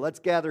stay here. Let's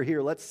gather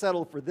here. Let's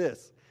settle for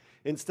this.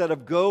 Instead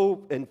of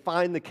go and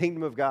find the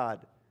kingdom of God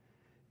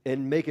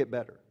and make it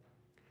better.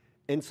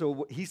 And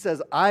so he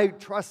says,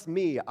 trust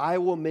me, I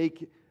will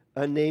make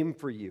a name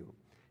for you.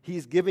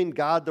 He's giving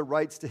God the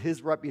rights to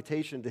his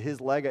reputation, to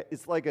his legacy.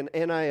 It's like an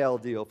NIL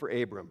deal for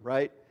Abram,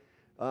 right?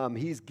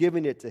 He's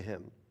giving it to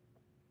him.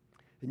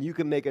 And you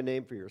can make a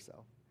name for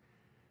yourself.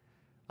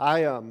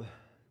 My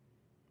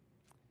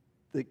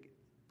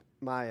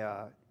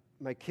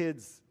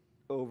kids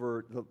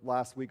over the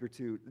last week or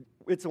two,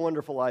 It's a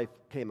Wonderful Life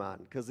came on,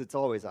 because it's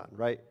always on,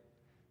 right?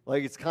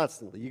 Like, it's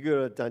constantly. You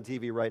go on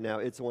TV right now,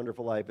 It's a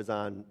Wonderful Life is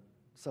on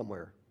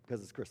somewhere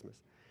because it's Christmas.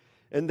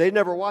 And they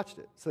never watched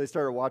it, so they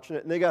started watching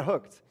it, and they got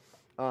hooked.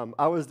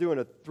 I was doing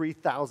a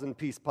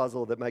 3,000-piece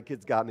puzzle that my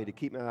kids got me to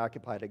keep me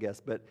occupied, I guess,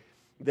 but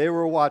they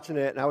were watching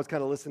it, and I was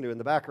kind of listening to it in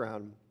the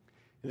background,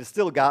 and it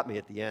still got me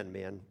at the end,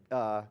 man.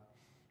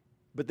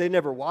 But they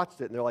never watched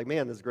it, and they're like,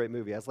 man, this is a great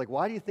movie. I was like,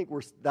 why do you think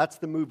that's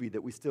the movie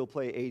that we still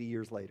play 80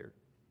 years later?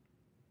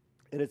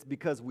 And it's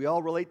because we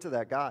all relate to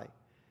that guy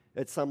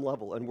at some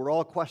level, and we're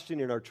all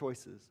questioning our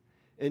choices.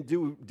 And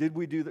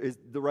is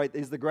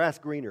the grass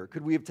greener?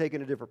 Could we have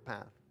taken a different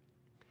path?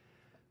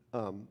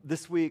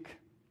 This week,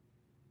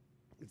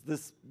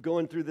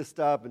 going through this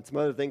stuff and some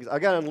other things, I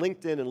got on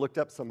LinkedIn and looked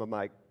up some of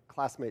my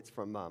classmates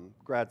from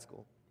grad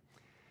school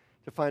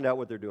to find out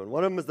what they're doing.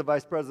 One of them is the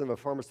vice president of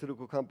a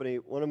pharmaceutical company.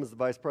 One of them is the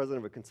vice president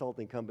of a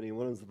consulting company. And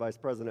one of them is the vice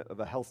president of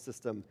a health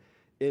system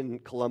in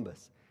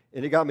Columbus.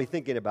 And it got me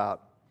thinking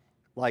about,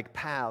 like,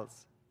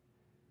 paths.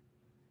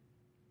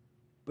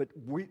 But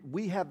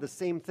we have the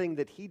same thing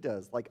that he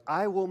does. Like,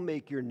 I will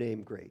make your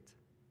name great.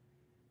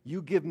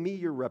 You give me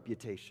your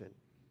reputation.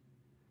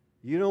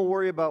 You don't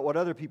worry about what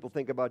other people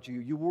think about you.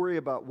 You worry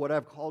about what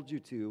I've called you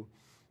to,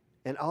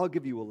 and I'll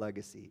give you a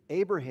legacy.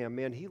 Abraham,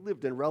 man, he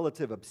lived in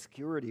relative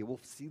obscurity. We'll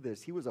see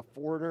this. He was a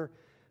foreigner,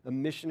 a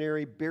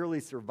missionary,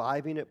 barely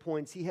surviving at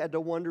points. He had to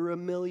wonder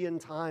 1,000,000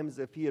 times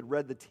if he had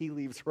read the tea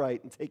leaves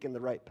right and taken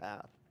the right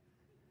path.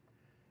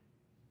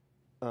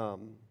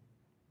 And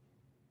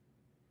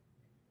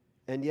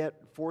yet,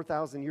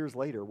 4,000 years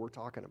later, we're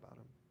talking about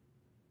him.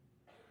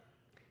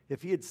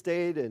 If he had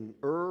stayed in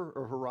Ur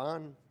or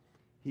Haran,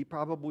 he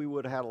probably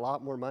would have had a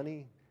lot more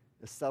money,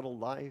 a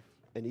settled life,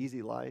 an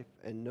easy life,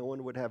 and no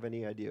one would have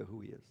any idea who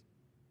he is.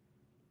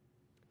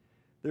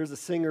 There's a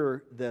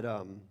singer that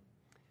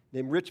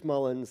named Rich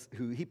Mullins,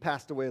 he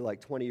passed away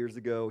like 20 years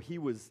ago. He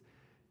was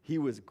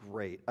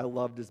great. I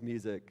loved his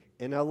music,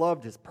 and I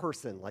loved his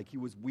person. Like, he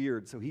was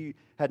weird. So he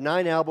had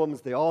 9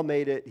 albums. They all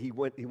made it. He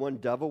won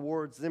Dove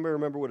Awards. Does anybody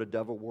remember what a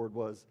Dove Award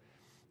was?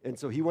 And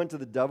so he went to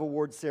the Dove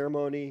Award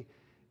ceremony,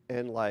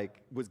 and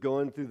like was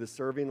going through the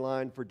serving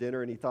line for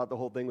dinner, and he thought the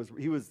whole thing was,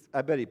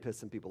 I bet he pissed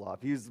some people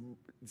off. He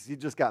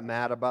just got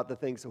mad about the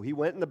thing, so he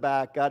went in the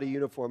back, got a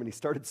uniform, and he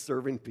started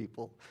serving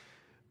people,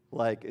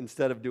 like,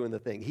 instead of doing the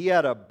thing. He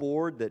had a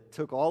board that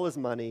took all his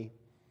money,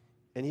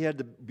 and he had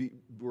to be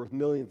worth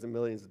millions and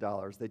millions of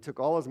dollars. They took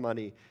all his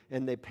money,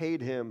 and they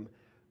paid him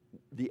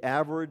the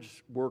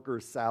average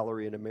worker's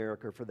salary in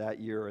America for that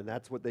year, and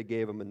that's what they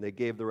gave him, and they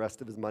gave the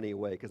rest of his money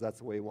away because that's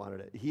the way he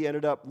wanted it. He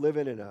ended up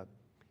living in a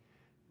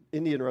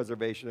Indian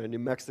reservation in New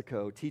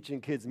Mexico, teaching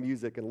kids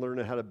music and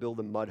learning how to build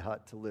a mud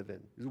hut to live in.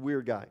 He's a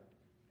weird guy.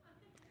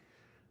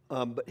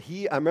 But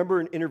I remember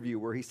an interview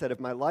where he said,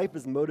 if my life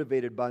is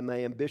motivated by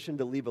my ambition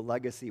to leave a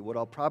legacy, what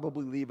I'll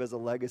probably leave as a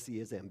legacy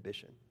is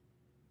ambition.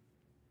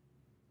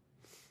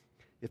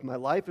 If my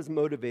life is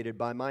motivated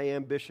by my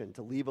ambition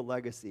to leave a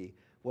legacy,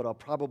 what I'll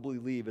probably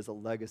leave as a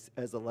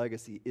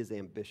legacy is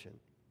ambition.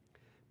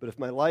 But if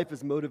my life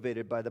is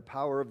motivated by the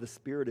power of the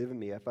Spirit in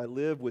me, if I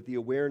live with the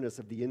awareness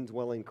of the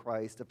indwelling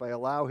Christ, if I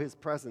allow His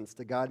presence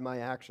to guide my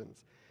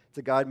actions,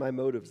 to guide my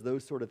motives,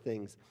 those sort of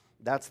things,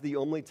 that's the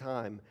only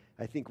time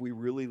I think we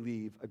really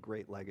leave a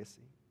great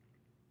legacy.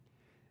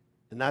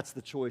 And that's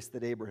the choice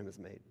that Abraham has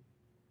made.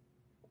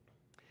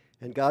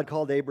 And God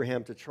called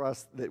Abraham to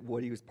trust that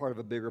what he was part of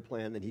a bigger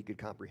plan than he could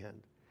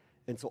comprehend.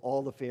 And so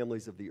all the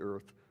families of the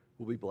earth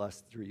will be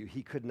blessed through you.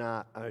 He can't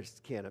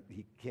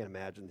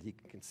imagine that he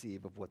can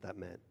conceive of what that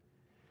meant.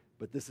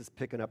 But this is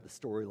picking up the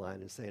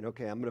storyline and saying,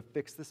 okay, I'm going to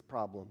fix this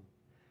problem,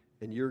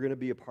 and you're going to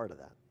be a part of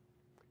that.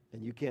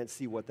 And you can't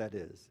see what that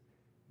is,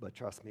 but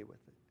trust me with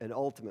it. And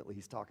ultimately,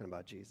 he's talking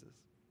about Jesus.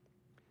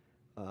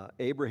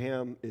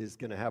 Abraham is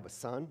going to have a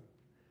son.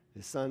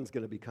 His son's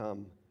going to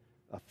become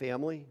a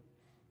family.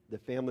 The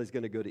family is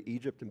going to go to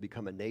Egypt and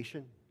become a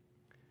nation.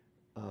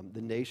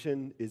 The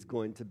nation is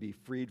going to be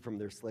freed from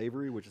their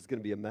slavery, which is going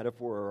to be a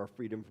metaphor of our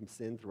freedom from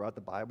sin throughout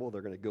the Bible.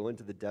 They're going to go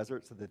into the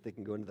desert so that they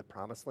can go into the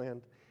promised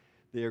land.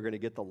 They are going to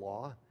get the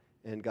law,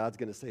 and God's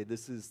going to say,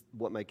 this is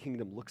what my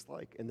kingdom looks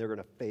like, and they're going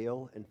to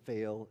fail and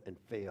fail and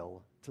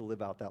fail to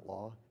live out that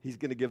law. He's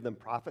going to give them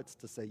prophets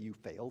to say, you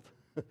failed,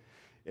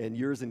 and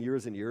years and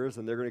years and years,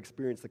 and they're going to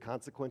experience the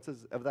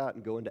consequences of that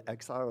and go into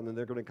exile, and then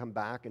they're going to come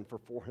back, and for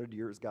 400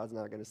 years, God's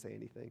not going to say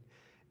anything.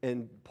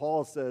 And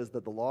Paul says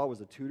that the law was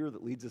a tutor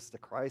that leads us to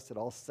Christ. It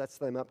all sets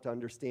them up to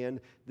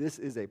understand this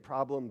is a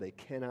problem they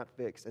cannot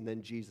fix. And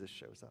then Jesus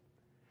shows up.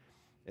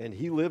 And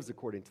he lives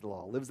according to the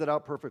law, lives it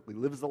out perfectly,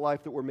 lives the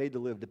life that we're made to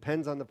live,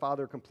 depends on the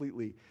Father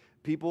completely.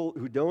 People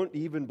who don't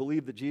even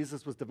believe that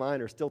Jesus was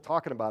divine are still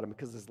talking about him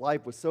because his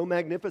life was so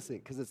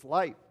magnificent, because it's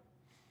life.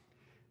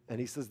 And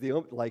he says, the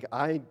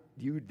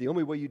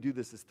only way you do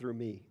this is through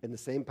me. And the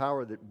same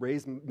power that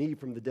raised me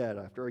from the dead,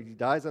 after he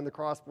dies on the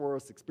cross for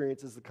us,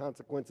 experiences the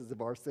consequences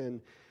of our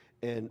sin,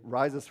 and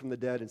rises from the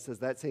dead and says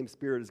that same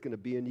Spirit is going to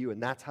be in you,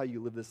 and that's how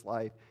you live this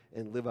life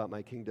and live out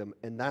my kingdom.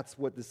 And that's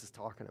what this is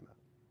talking about.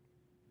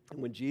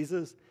 And when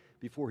Jesus,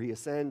 before he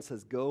ascends,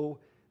 says, go,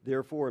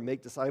 therefore, and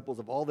make disciples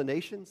of all the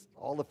nations,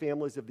 all the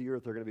families of the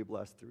earth are going to be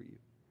blessed through you.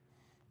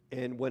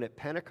 And when at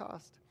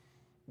Pentecost,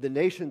 the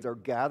nations are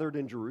gathered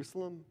in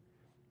Jerusalem.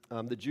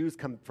 The Jews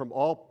come from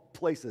all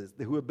places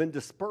who have been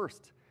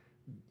dispersed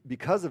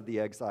because of the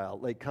exile.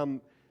 They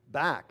come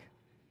back,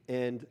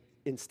 and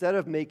instead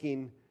of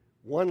making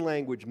one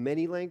language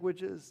many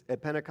languages,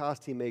 at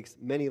Pentecost he makes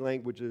many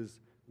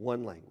languages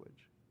one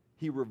language.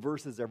 He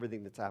reverses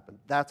everything that's happened.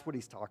 That's what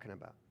he's talking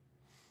about.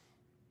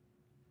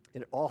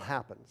 And it all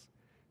happens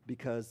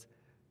because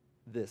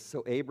this.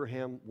 So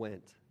Abraham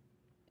went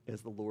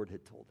as the Lord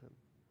had told him.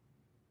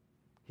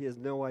 He has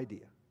no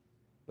idea,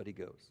 but he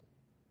goes.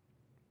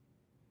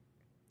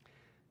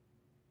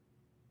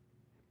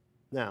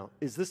 Now,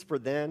 is this for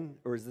then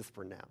or is this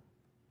for now?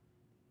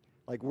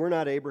 Like, we're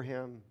not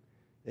Abraham.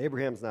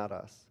 Abraham's not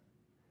us.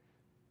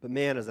 But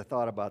man, as I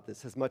thought about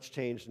this, has much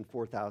changed in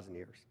 4,000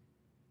 years?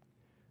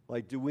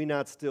 Like, do we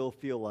not still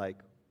feel like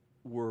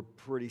we're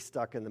pretty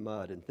stuck in the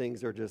mud and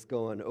things are just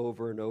going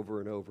over and over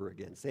and over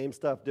again? Same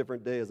stuff,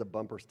 different day is a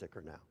bumper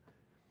sticker now.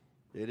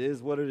 It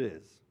is what it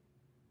is.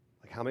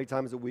 Like, how many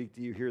times a week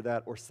do you hear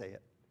that or say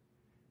it?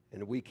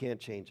 And we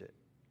can't change it.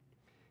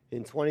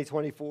 In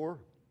 2024,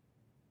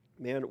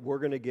 man,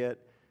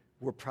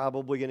 we're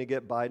probably going to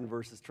get Biden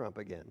versus Trump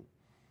again.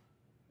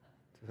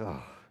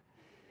 Oh.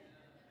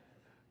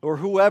 Or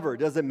whoever,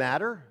 does it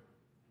matter?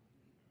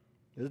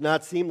 Does it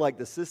not seem like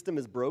the system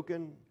is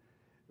broken?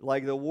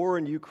 Like the war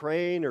in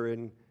Ukraine or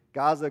in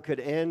Gaza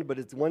could end, but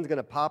one's going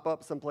to pop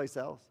up someplace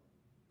else?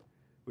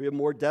 We have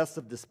more deaths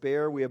of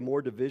despair. We have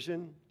more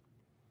division.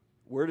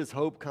 Where does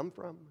hope come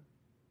from?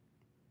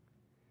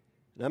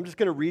 And I'm just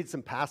going to read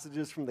some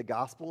passages from the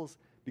Gospels,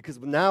 because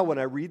now when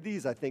I read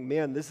these, I think,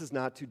 man, this is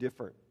not too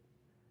different.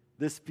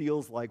 This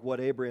feels like what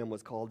Abraham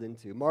was called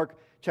into. Mark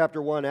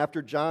chapter 1,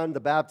 after John the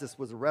Baptist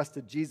was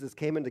arrested, Jesus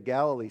came into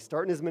Galilee,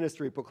 starting his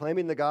ministry,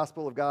 proclaiming the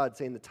gospel of God,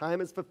 saying, the time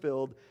is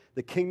fulfilled,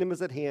 the kingdom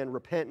is at hand,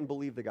 repent and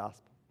believe the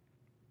gospel.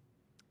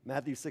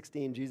 Matthew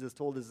 16, Jesus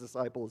told his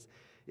disciples,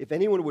 if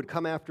anyone would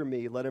come after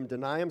me, let him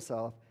deny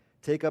himself,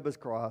 take up his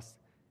cross,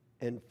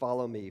 and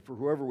follow me. For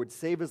whoever would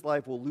save his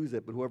life will lose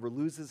it, but whoever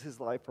loses his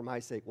life for my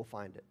sake will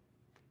find it.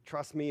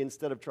 Trust me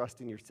instead of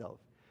trusting yourself.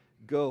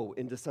 Go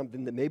into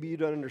something that maybe you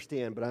don't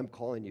understand, but I'm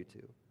calling you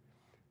to.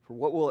 For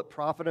what will it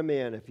profit a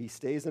man if he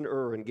stays in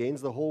Ur and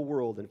gains the whole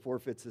world and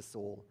forfeits his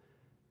soul?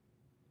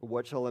 Or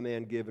what shall a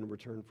man give in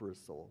return for his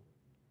soul?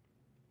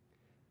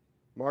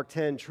 Mark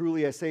 10,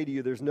 truly I say to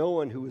you, there's no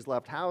one who has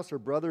left house or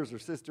brothers or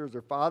sisters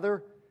or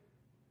father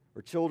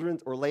or children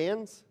or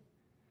lands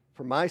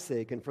for my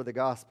sake and for the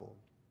gospel,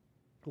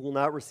 who will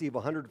not receive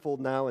 100-fold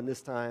now in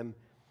this time,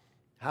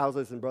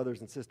 houses and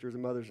brothers and sisters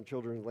and mothers and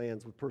children and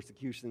lands with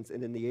persecutions,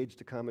 and in the age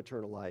to come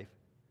eternal life.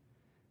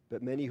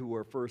 But many who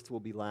are first will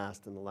be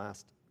last, and the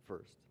last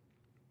first.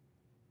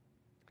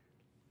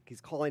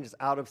 He's calling us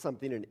out of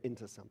something and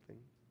into something.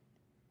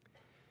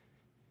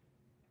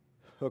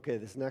 Okay,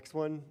 this next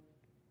one,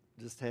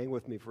 just hang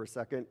with me for a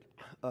second.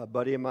 A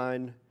buddy of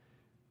mine,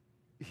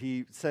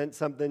 he sent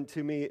something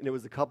to me, and it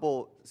was a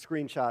couple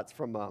screenshots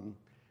from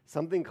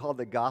something called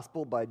The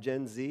Gospel by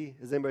Gen Z.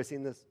 Has anybody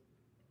seen this?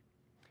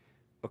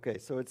 Okay,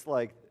 so it's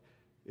like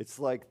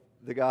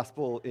the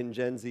gospel in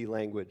Gen Z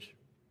language.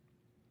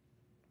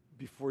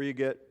 Before you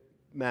get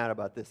mad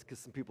about this, because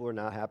some people are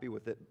not happy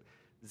with it,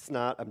 it's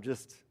not.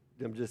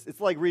 It's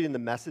like reading the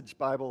Message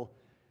Bible,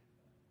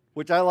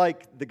 which I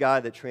like the guy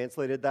that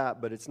translated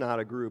that, but it's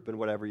not a group and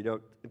whatever. You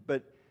don't.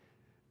 But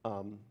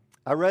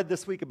I read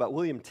this week about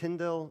William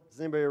Tyndale. Has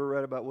anybody ever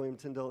read about William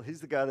Tyndale?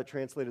 He's the guy that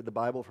translated the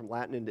Bible from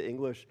Latin into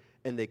English,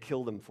 and they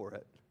killed him for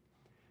it.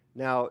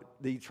 Now,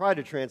 they tried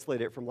to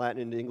translate it from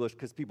Latin into English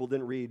because people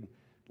didn't read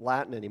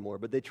Latin anymore,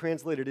 but they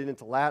translated it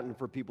into Latin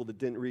for people that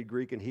didn't read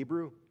Greek and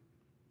Hebrew.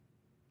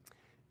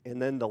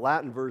 And then the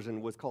Latin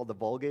version was called the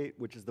Vulgate,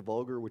 which is the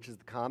vulgar, which is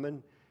the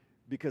common,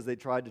 because they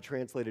tried to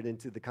translate it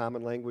into the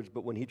common language,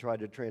 but when he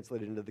tried to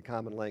translate it into the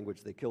common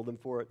language, they killed him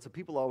for it. So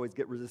people always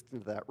get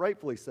resistant to that,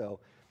 rightfully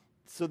so.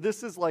 So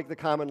this is like the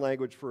common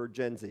language for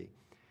Gen Z.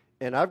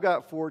 And I've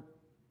got 4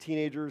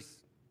 teenagers,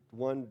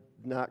 one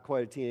not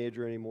quite a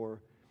teenager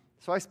anymore.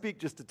 So I speak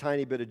just a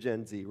tiny bit of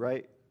Gen Z,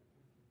 right?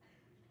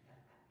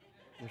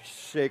 They're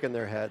shaking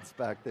their heads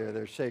back there.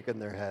 They're shaking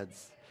their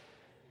heads.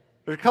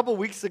 But a couple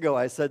weeks ago,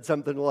 I said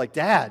something like,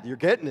 Dad, you're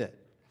getting it.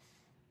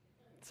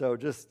 So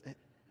this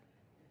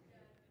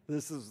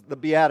is the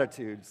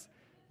Beatitudes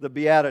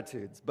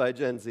by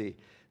Gen Z.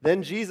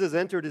 Then Jesus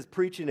entered his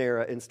preaching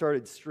era and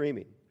started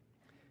streaming.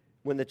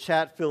 When the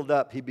chat filled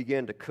up, he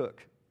began to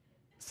cook,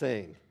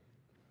 saying,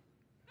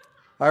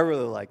 I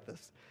really like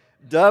this.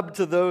 Dub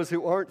to those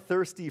who aren't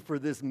thirsty for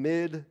this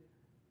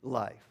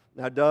mid-life.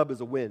 Now, dub is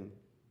a win.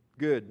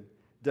 Good.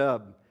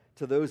 Dub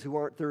to those who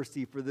aren't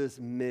thirsty for this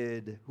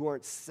who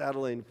aren't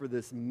settling for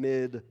this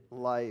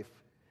mid-life,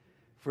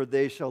 for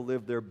they shall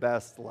live their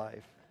best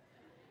life.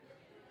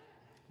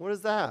 What is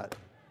that?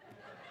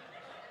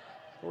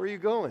 Where are you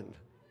going?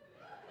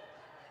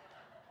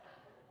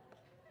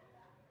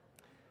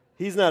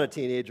 He's not a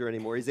teenager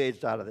anymore. He's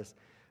aged out of this.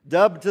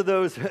 Dub to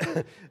those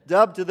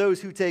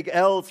who take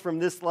L's from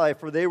this life,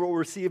 for they will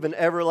receive an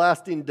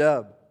everlasting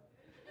dub.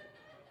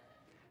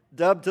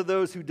 Dub to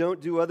those who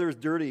don't do others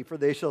dirty, for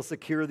they shall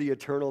secure the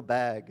eternal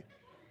bag.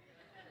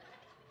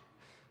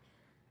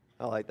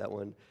 I like that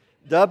one.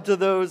 Dub to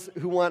those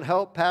who want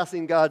help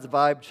passing God's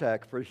vibe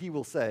check, for he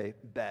will say,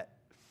 bet.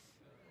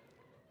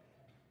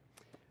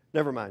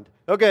 Never mind.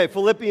 Okay,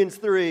 Philippians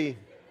 3.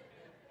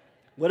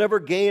 Whatever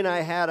gain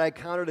I had, I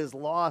counted as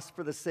loss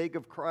for the sake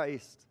of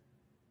Christ.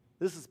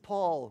 This is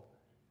Paul.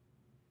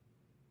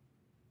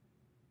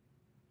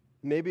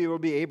 Maybe it will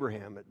be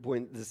Abraham at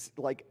point.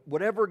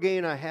 Whatever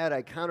gain I had,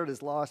 I counted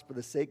as loss for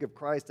the sake of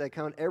Christ. I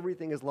count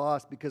everything as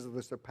loss because of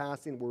the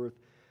surpassing worth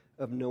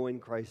of knowing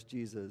Christ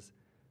Jesus,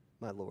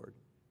 my Lord.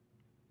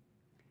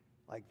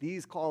 Like,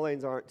 these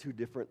callings aren't too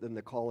different than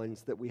the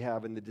callings that we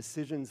have, and the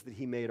decisions that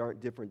he made aren't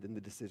different than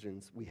the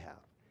decisions we have.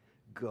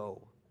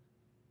 Go.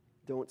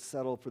 Don't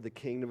settle for the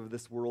kingdom of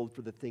this world,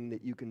 for the thing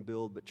that you can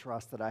build, but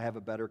trust that I have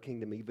a better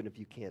kingdom even if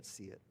you can't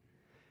see it.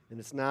 And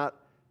it's not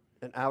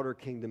an outer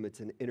kingdom, it's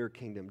an inner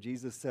kingdom.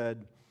 Jesus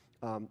said,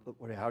 how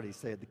did he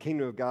say it? The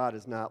kingdom of God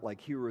is not like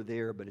here or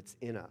there, but it's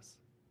in us.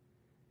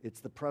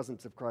 It's the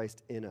presence of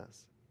Christ in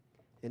us.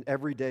 And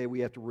every day we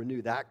have to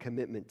renew that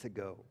commitment to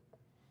go.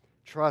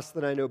 Trust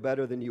that I know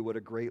better than you what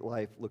a great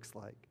life looks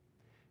like.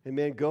 And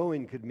man,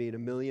 going could mean a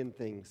million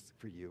things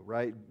for you,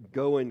 right?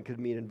 Going could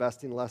mean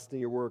investing less in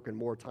your work and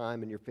more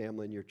time in your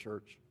family and your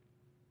church.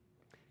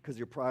 Because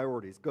your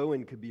priorities,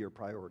 going could be your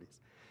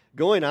priorities.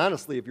 Going,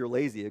 honestly, if you're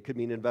lazy, it could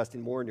mean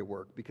investing more in your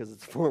work because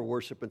it's for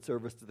worship and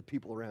service to the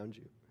people around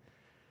you.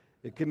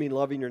 It could mean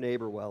loving your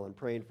neighbor well and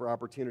praying for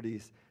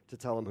opportunities to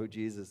tell them who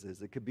Jesus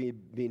is. It could be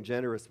being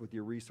generous with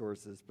your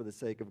resources for the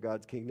sake of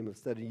God's kingdom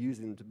instead of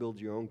using them to build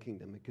your own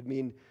kingdom. It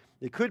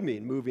could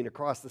mean moving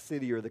across the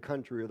city or the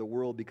country or the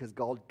world because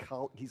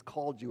he's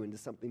called you into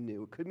something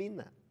new. It could mean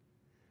that.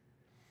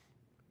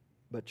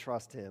 But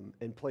trust him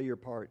and play your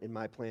part in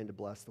my plan to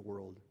bless the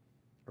world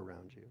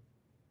around you.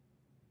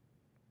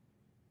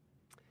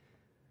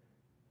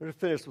 I'm going to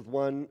finish with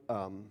one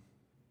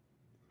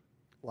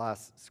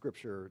last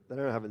scripture that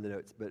I don't have in the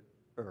notes, but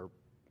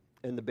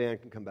And the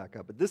band can come back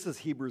up. But this is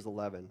Hebrews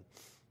 11.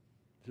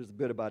 There's a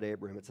bit about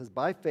Abraham. It says,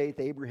 by faith,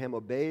 Abraham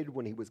obeyed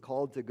when he was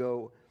called to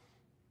go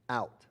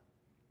out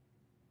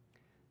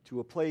to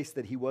a place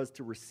that he was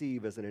to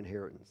receive as an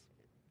inheritance.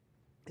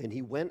 And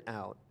he went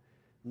out,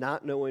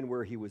 not knowing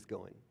where he was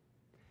going.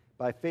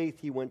 By faith,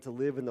 he went to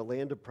live in the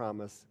land of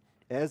promise,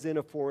 as in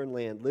a foreign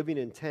land, living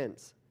in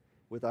tents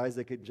with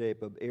Isaac and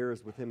Jacob,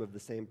 heirs with him of the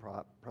same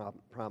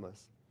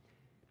promise.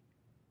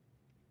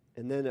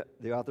 And then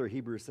the author of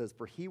Hebrews says,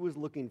 for he was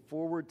looking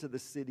forward to the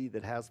city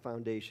that has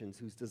foundations,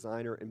 whose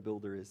designer and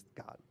builder is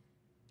God.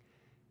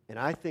 And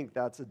I think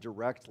that's a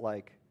direct,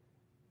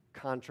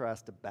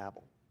 contrast to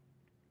Babel.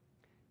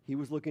 He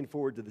was looking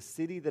forward to the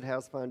city that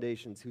has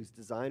foundations, whose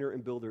designer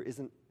and builder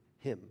isn't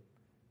him,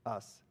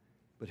 us,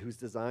 but whose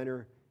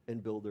designer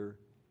and builder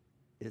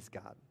is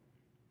God.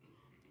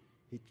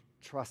 He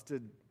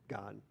trusted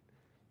God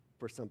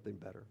for something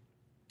better.